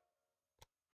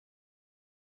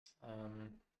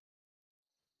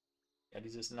 Ja,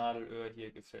 dieses Nadelöhr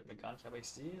hier gefällt mir gar nicht, aber ich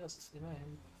sehe, dass es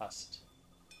immerhin passt.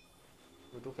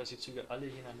 Nur doof, dass die Züge alle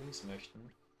hier nach links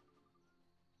möchten.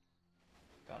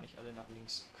 Gar nicht alle nach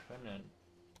links können.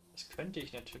 Das könnte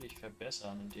ich natürlich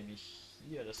verbessern, indem ich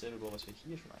hier dasselbe baue, was wir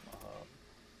hier schon einmal haben.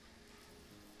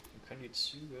 Dann können die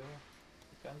Züge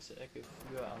die ganze Ecke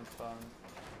früher anfangen,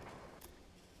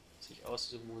 sich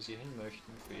aussuchen, wo sie hin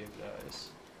möchten für ihr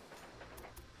Gleis.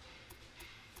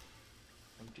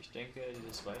 Und ich denke,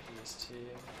 dieses weiche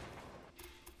System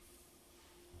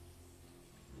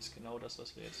ist genau das,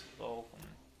 was wir jetzt brauchen.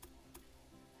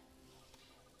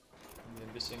 Um hier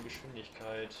ein bisschen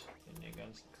Geschwindigkeit in den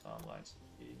ganzen Kram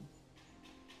reinzukriegen.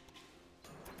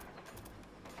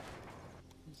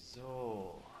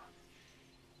 So.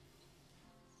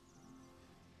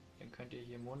 Dann könnt ihr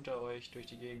hier munter euch durch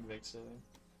die Gegend wechseln.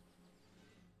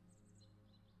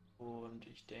 Und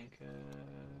ich denke...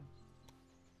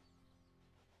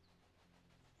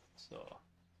 So.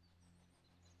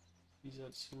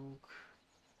 Dieser Zug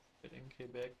wird in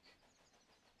Quebec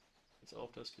jetzt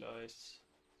auf das Gleis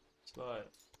 2.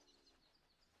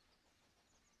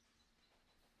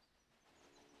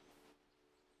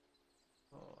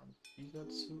 So, und dieser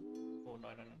Zug... Oh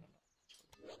nein, nein, nein,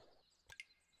 nein.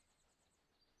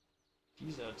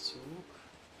 Dieser Zug...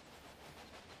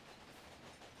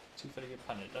 Zufällige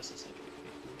Panne, das ist natürlich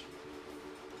nicht gut.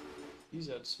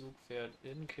 Dieser Zug fährt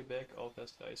in Quebec auf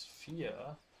das Gleis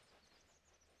 4.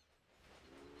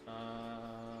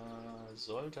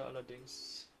 Sollte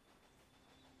allerdings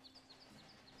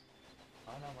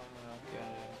meiner Meinung nach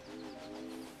gerne...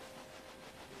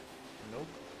 Nope.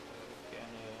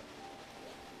 Gerne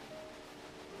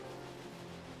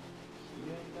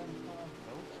hier entlang fahren.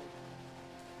 Nope.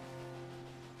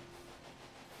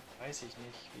 Weiß ich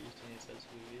nicht, wie ich den jetzt also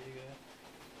bewege.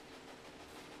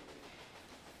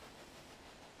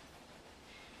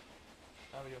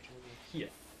 Aber ich auch schon gesehen. Hier.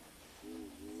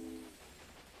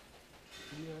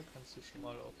 Hier kannst du schon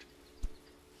mal auf.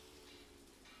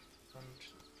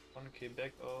 Und von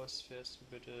Quebec aus fährst du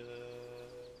bitte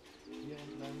hier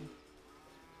entlang.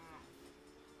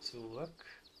 Zurück.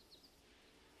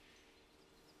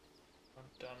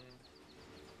 Und dann...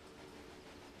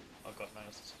 Oh Gott, nein,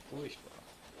 das ist furchtbar.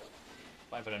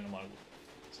 War einfach der normale Route.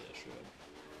 Sehr schön.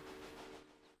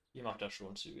 Ihr macht da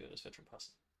schon Züge, das wird schon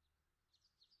passen.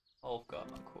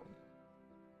 Aufgaben angucken.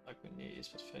 Nee,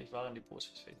 ist was fertig. Warendepots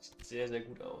ist fertig. Sieht sehr, sehr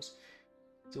gut aus.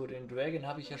 So, den Dragon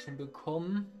habe ich ja schon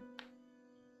bekommen.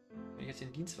 Wenn ich jetzt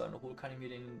den Dienstwagen hole, kann ich mir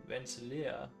den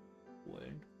Rensselaer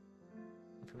holen.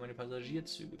 Und für meine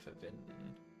Passagierzüge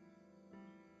verwenden.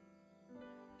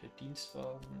 Der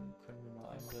Dienstwagen können wir mal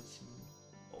einsetzen.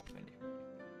 Aufwendig.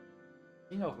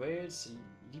 King of Wales,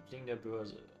 Liebling der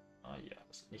Börse. Ah ja,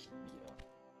 das sind nicht wir.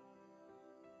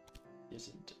 Hier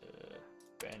sind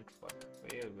Grand Truck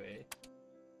Railway.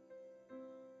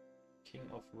 King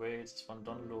of Wales von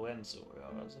Don Lorenzo. Ja,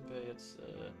 da sind wir jetzt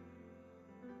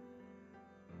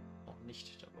noch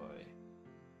nicht dabei.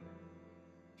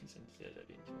 Die sind sehr, sehr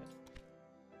wenig wert.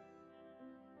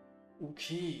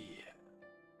 Okay.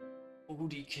 Oh,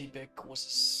 die Quebec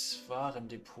großes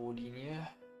Warendepotlinie.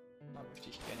 Da möchte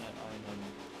ich gerne einen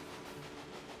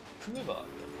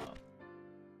Kühlwagen haben.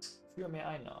 Für mehr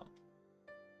Einnahmen.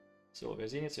 So, wir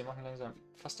sehen jetzt, wir machen langsam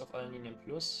fast auf allen Linien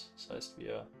Plus. Das heißt,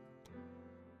 wir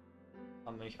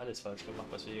haben nicht alles falsch gemacht,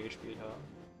 was wir hier gespielt haben.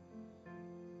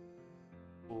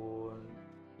 Und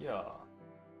ja,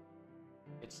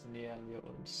 jetzt nähern wir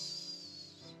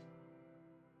uns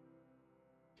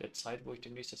der Zeit, wo ich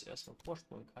demnächst das erste Mal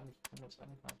vorspulen kann. Ich kann jetzt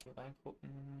eigentlich mal hier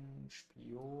reingucken.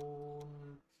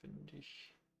 Spion finde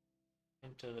ich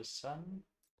interessant.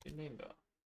 Den nehmen wir.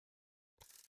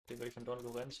 Den werde ich von Don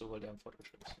Lorenzo, weil der am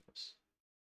fortgeschrittensten ist.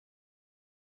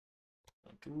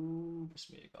 Und du bist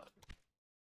mir egal.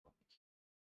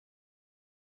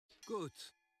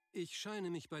 Gut. Ich scheine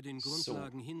mich bei den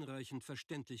Grundlagen hinreichend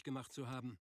verständlich gemacht zu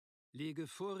haben. Lege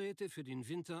Vorräte für den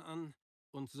Winter an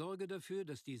und sorge dafür,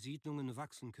 dass die Siedlungen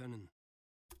wachsen können.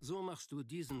 So machst du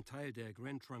diesen Teil der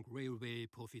Grand Trunk Railway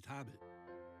profitabel.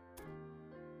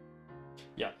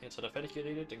 Ja, jetzt hat er fertig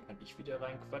geredet, dann kann ich wieder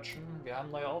reinquatschen. Wir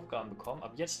haben neue Aufgaben bekommen.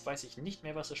 Ab jetzt weiß ich nicht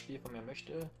mehr, was das Spiel von mir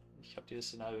möchte. Ich habe dieses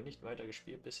Szenario nicht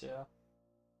weitergespielt bisher.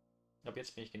 Ab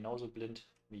jetzt bin ich genauso blind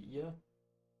wie ihr.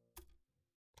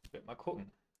 Ich werde mal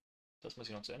gucken. Das muss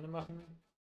ich noch zu Ende machen.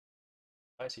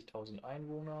 30.000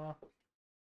 Einwohner.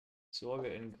 Sorge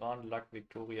in Grand Lac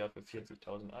Victoria für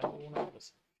 40.000 Einwohner. Das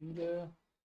sind viele.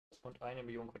 Und 1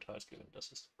 Million Quartalsgewinn.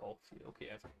 Das ist auch viel. Okay,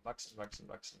 einfach wachsen, wachsen,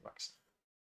 wachsen, wachsen.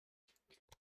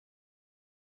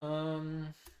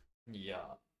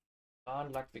 Ja.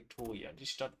 Grand Lac Victoria. Die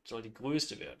Stadt soll die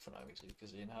größte werden von allem, was ich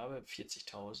gesehen habe.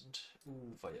 40.000.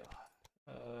 Weia.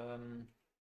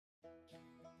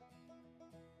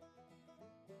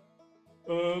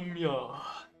 Ja.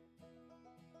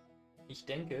 Ich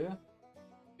denke,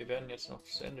 wir werden jetzt noch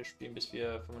zu Ende spielen, bis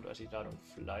wir 35 Ladungen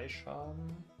Fleisch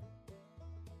haben.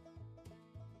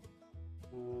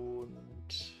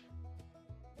 Und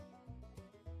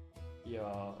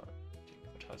ja, den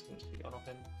Quartalsbericht kriege ich auch noch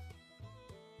hin.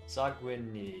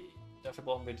 Saguenay. Dafür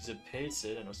brauchen wir diese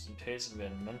Pelze, denn aus den Pelzen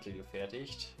werden Mäntel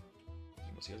gefertigt.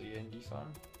 Die muss ich also hierhin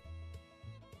liefern.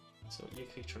 So, ihr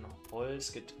kriegt schon noch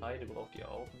Holz, Getreide braucht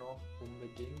ihr auch noch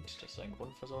unbedingt. Das ist ein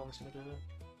Grundversorgungsmittel.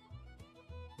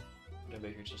 Und dann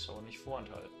werde ich euch das auch nicht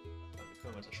vorenthalten. Wir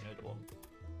kümmern uns da schnell drum.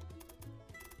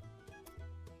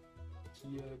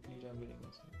 Hier gliedern wir den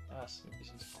ganzen. Ah, ist mir ein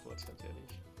bisschen zu kurz, ganz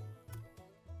ehrlich.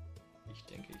 Ich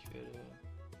denke, ich werde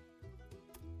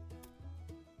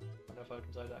an der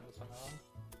falschen Seite angefangen haben.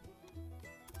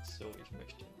 So, ich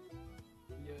möchte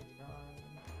hier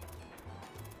hinein.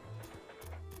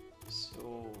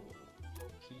 So,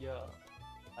 hier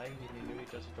eigentlich nicht nötig,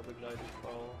 dass ich doppelgleisig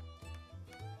baue.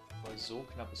 Aber so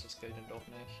knapp ist das Geld dann doch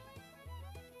nicht.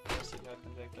 Das Signal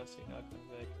kann weg, das Signal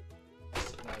kann weg.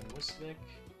 Das Signal muss weg.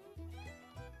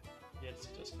 Jetzt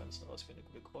sieht das Ganze aus wie eine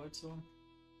gute Kreuzung.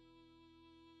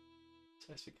 Das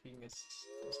heißt, wir kriegen jetzt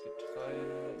das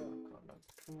Getreide,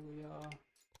 Victoria,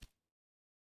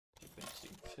 die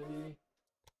günstigen Philly.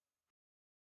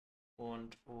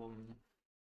 Und um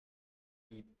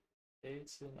die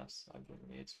Pilze nach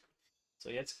Saguenay. So,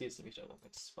 jetzt geht es nämlich darum.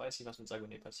 Jetzt weiß ich, was mit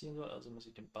Saguenay passieren soll, also muss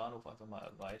ich den Bahnhof einfach mal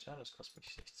erweitern. Das kostet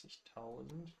mich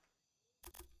 60.000.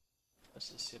 Das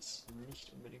ist jetzt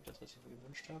nicht unbedingt das, was ich mir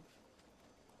gewünscht habe.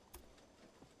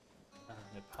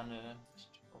 Eine Panne ist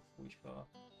auch furchtbar.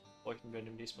 Bräuchten wir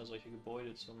demnächst mal solche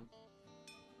Gebäude zum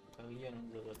Reparieren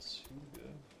unserer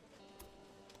Züge.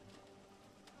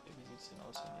 Ja, wie sieht es denn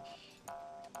aus, wenn ich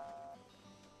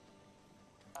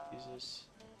dieses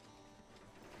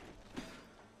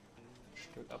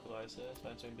Stück abreiße? Es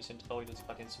war natürlich ein bisschen traurig, dass ich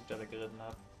gerade den Zug da weggeritten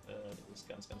habe. Das ist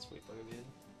ganz, ganz furchtbar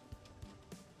gewesen.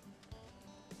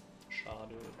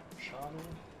 Schade, schade.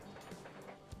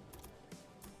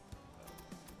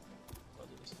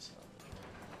 Also das ist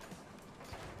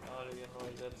alle hier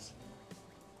neu setzen.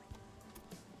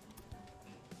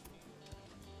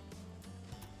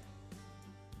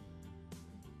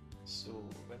 So,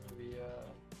 wenn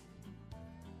wir...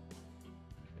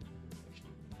 Ich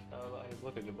habe eine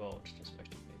Brücke gebaut, das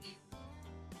möchte ich nicht.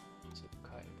 So,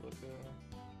 keine Brücke,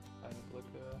 keine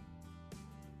Brücke,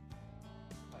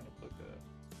 keine Brücke.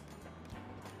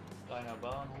 Kleiner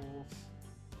Bahnhof.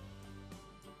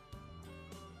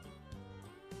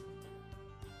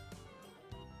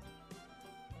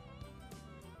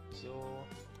 So.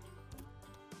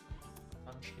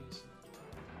 Anschließen.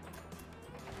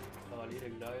 Parallele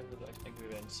Gleise. Ich denke,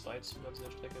 wir werden 2 Züge auf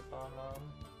dieser Strecke fahren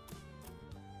haben.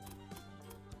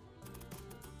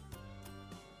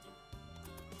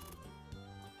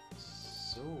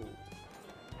 So.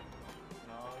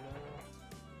 Kanale.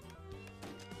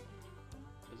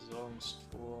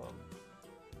 Versorgungsturm.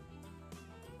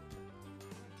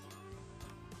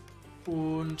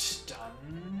 Und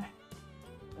dann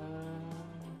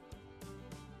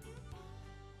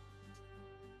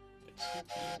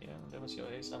ja, da muss ich auch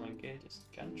ehrlich sagen, mein Geld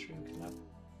ist ganz schön knapp.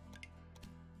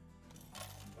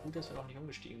 Gut, dass wir noch nicht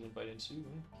umgestiegen sind bei den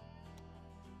Zügen.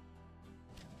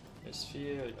 Es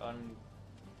fehlt an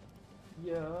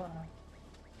Bier.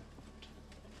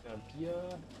 Ja,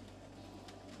 Bier.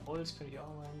 Holz könnte ich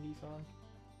auch mal liefern.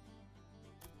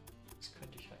 Das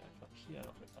könnte ich halt einfach hier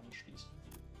noch mit anschließen.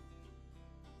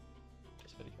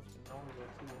 Das werde ich auch genau so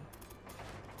tun.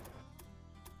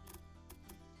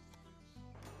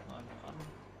 Einfach an.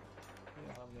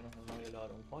 Hier haben wir noch eine neue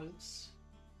Ladung Holz.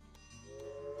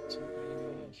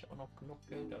 Zuglinie. Ich habe auch noch genug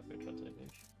Geld dafür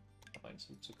tatsächlich, noch einen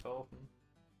Zug zu kaufen,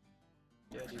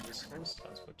 der dieses Holz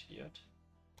transportiert.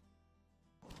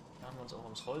 Dann haben wir uns auch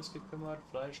ums Holz gekümmert.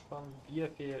 Fleisch kommt,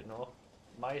 Bier fehlt noch,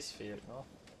 Mais fehlt noch.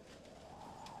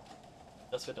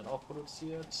 Das wird dann auch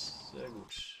produziert. Sehr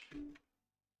gut.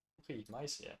 Okay, ich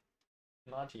Mais her.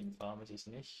 Martin Farm ist es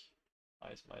nicht.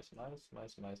 Mais, Mais, Mais,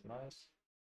 Mais, Mais, Mais.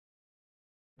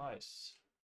 Mais.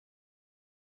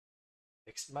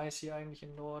 Wächst Mais hier eigentlich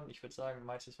im Norden? Ich würde sagen,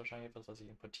 Mais ist wahrscheinlich etwas, was ich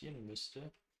importieren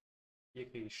müsste. Hier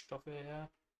kriege ich Stoffe her.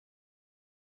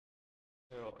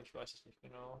 Ja, ich weiß es nicht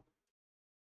genau.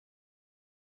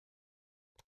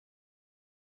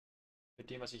 Mit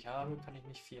dem, was ich habe, kann ich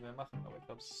nicht viel mehr machen. Aber ich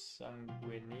glaube,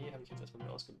 Saguenay habe ich jetzt erstmal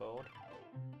mit ausgebaut.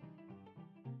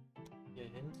 Hier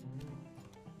hinten.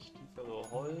 Ich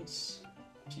liefere Holz.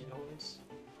 Viel Holz.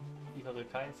 Ich liefere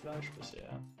kein Fleisch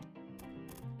bisher.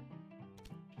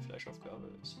 Die Fleischaufgabe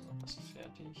ist noch fast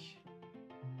fertig.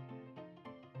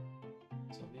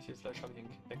 So, wie viel Fleisch habe ich in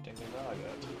Quebec denn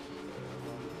gelagert?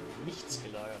 Nichts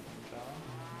gelagert momentan.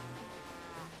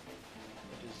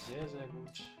 Könnte sehr, sehr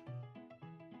gut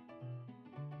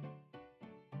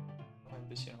noch ein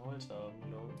bisschen Holz haben,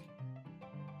 glaube ich.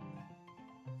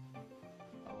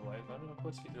 Aber warte noch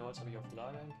kurz, wie viel Holz habe ich auf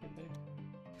Lager in Quebec?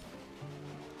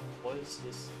 Holz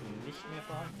ist nicht mehr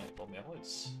vorhanden. Ich brauche mehr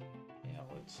Holz. Mehr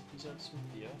Holz. Dieser Zug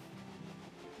hier.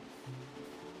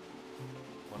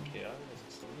 Montreal, das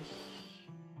ist nicht.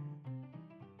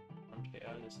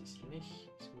 Montreal, das ist nicht.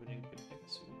 Zu den Quebec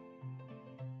zu.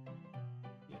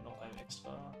 Hier noch ein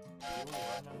extra. So,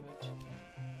 rein damit.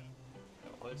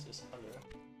 Ja, Holz ist alle.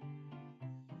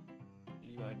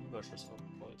 Lieber einen Überschuss auf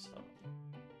Holz haben.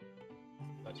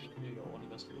 Weiß ich will ja auch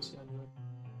nicht, was los sein wird.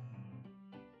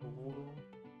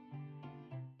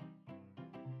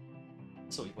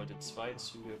 So, ich wollte 2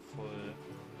 Züge voll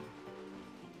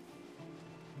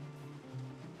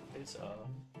Pilze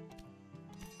haben.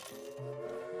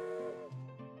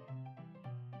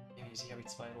 Ja, sicher habe ich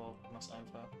 2 drauf. Ich mach's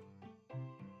einfach.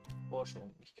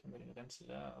 Forschung. Ich kann mir den Ränzel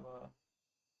da, aber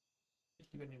ich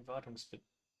lieber den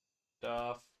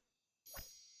Wartungsbedarf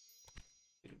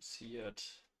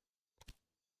reduziert.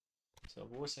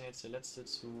 So, wo ist denn jetzt der letzte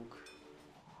Zug?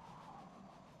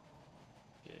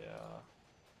 Der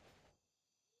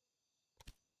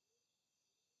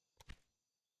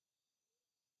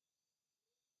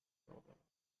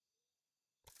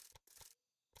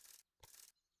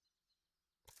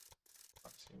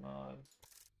maximal.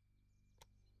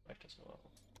 Reicht das aber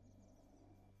auch.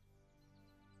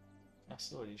 Ach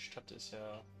so, die Stadt ist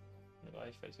ja eine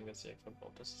Reichweite, deswegen wird es direkt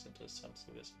verbraucht. Das ist interessant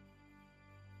zu wissen.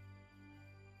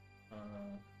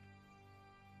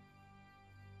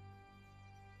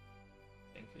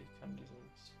 Ich denke, ich kann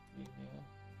dieses Spiel hier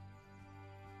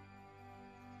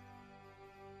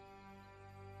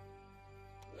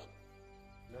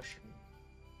löschen.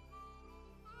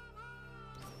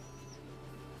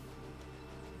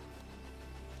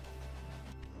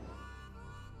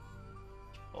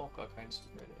 Ich brauche gar keinen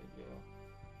Zug mehr, der hier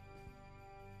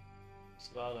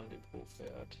das Warendepot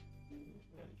fährt. Wenn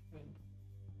ich ehrlich bin.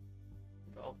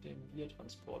 Und auch den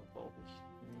Biertransport brauche ich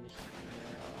nicht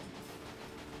mehr.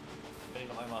 Ich werde ihn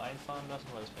noch einmal einfahren lassen,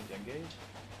 weil das bringt ja Geld.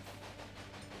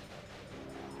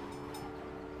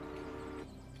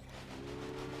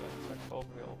 Dann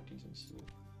verkaufen wir auch diesen Zug.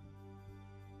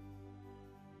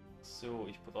 So,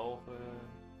 ich brauche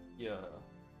hier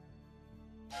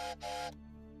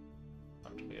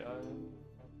Material,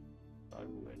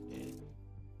 Argument,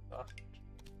 8,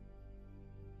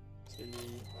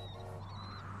 Silly,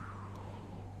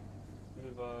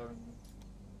 Müllwagen,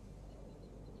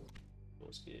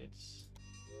 los geht's.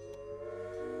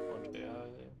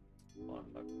 Montreal,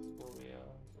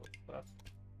 Victoria,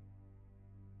 Kraft,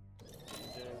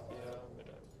 Philadelphia mit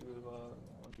einem Müllwagen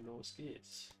und los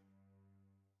geht's.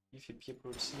 Wie viel Bier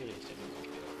produziere ich denn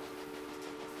ungefähr?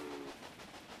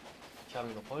 Ich habe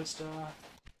noch Holz da.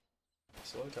 Ich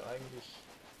sollte eigentlich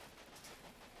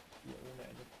hier ohne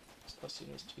Ende. Das kostet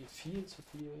die Industrie viel zu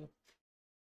viel.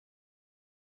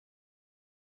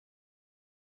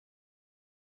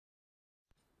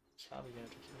 Ich habe hier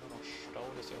natürlich immer noch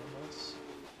Stau des Jahrhunderts.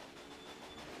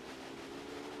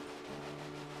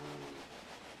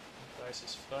 Gleis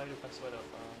ist frei, du kannst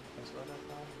weiterfahren. Du kannst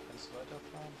weiterfahren, du kannst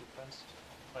weiterfahren, du kannst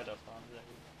weiterfahren. Sehr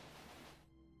gut.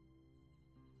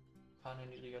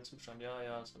 Niedriger Zustand, ja,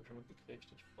 das habe ich schon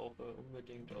mitgekriegt. Ich brauche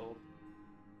unbedingt auch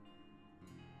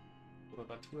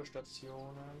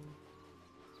Reparaturstationen.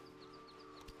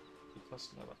 Die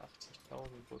kosten aber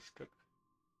 80.000 pro Stück.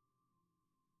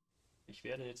 Ich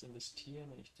werde jetzt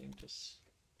investieren und ich denke, das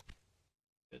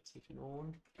wird sich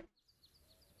lohnen.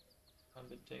 Man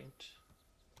bedenkt.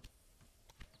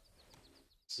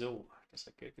 So, das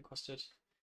hat Geld gekostet.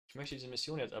 Ich möchte diese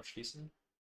Mission jetzt abschließen.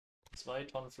 2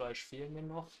 Tonnen Fleisch fehlen mir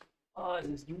noch. Ah, es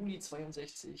ist Juli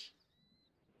 62.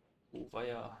 Oh,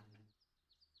 weia.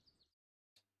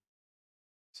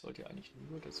 Ich sollte ja eigentlich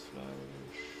nur das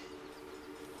Fleisch.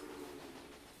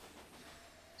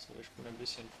 So, wir spulen ein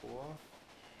bisschen vor.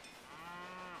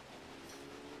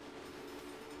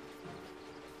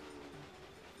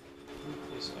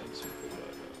 Gut ist ein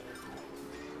Zugelager.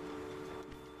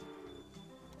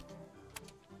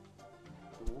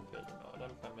 So, Personal,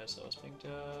 dann kein Messer. Was bringt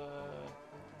der?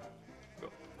 Ja.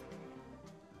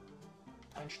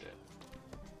 Einstellen.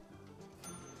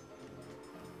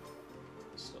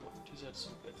 So, dieser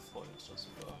Zug wird voll, ist das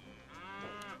super.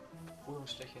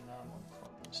 Wohnungsfläche, Name und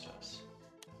Konto ist das.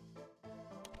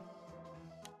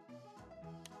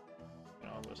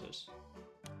 Keine Ahnung, was das ist.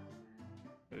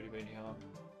 Will die nicht haben.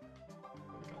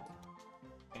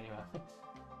 Ja.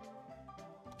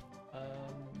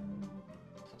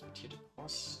 paketierte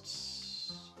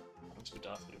Post.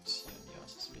 Handlungsbedarf reduzieren. Ja,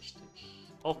 das ist wichtig.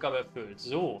 Aufgabe erfüllt.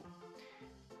 So.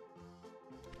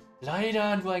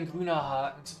 Leider nur ein grüner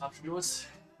Haken zum Abschluss.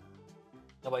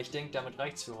 Aber ich denke, damit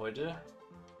reicht's für heute.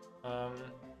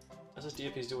 Das ist die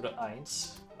Episode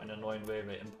 1 meiner neuen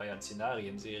Railway Empire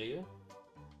Szenarien Serie.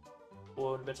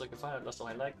 Und wenn es euch gefallen hat, lasst doch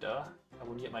ein Like da,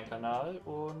 abonniert meinen Kanal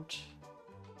und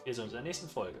wir sehen uns in der nächsten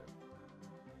Folge.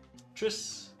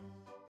 Tschüss!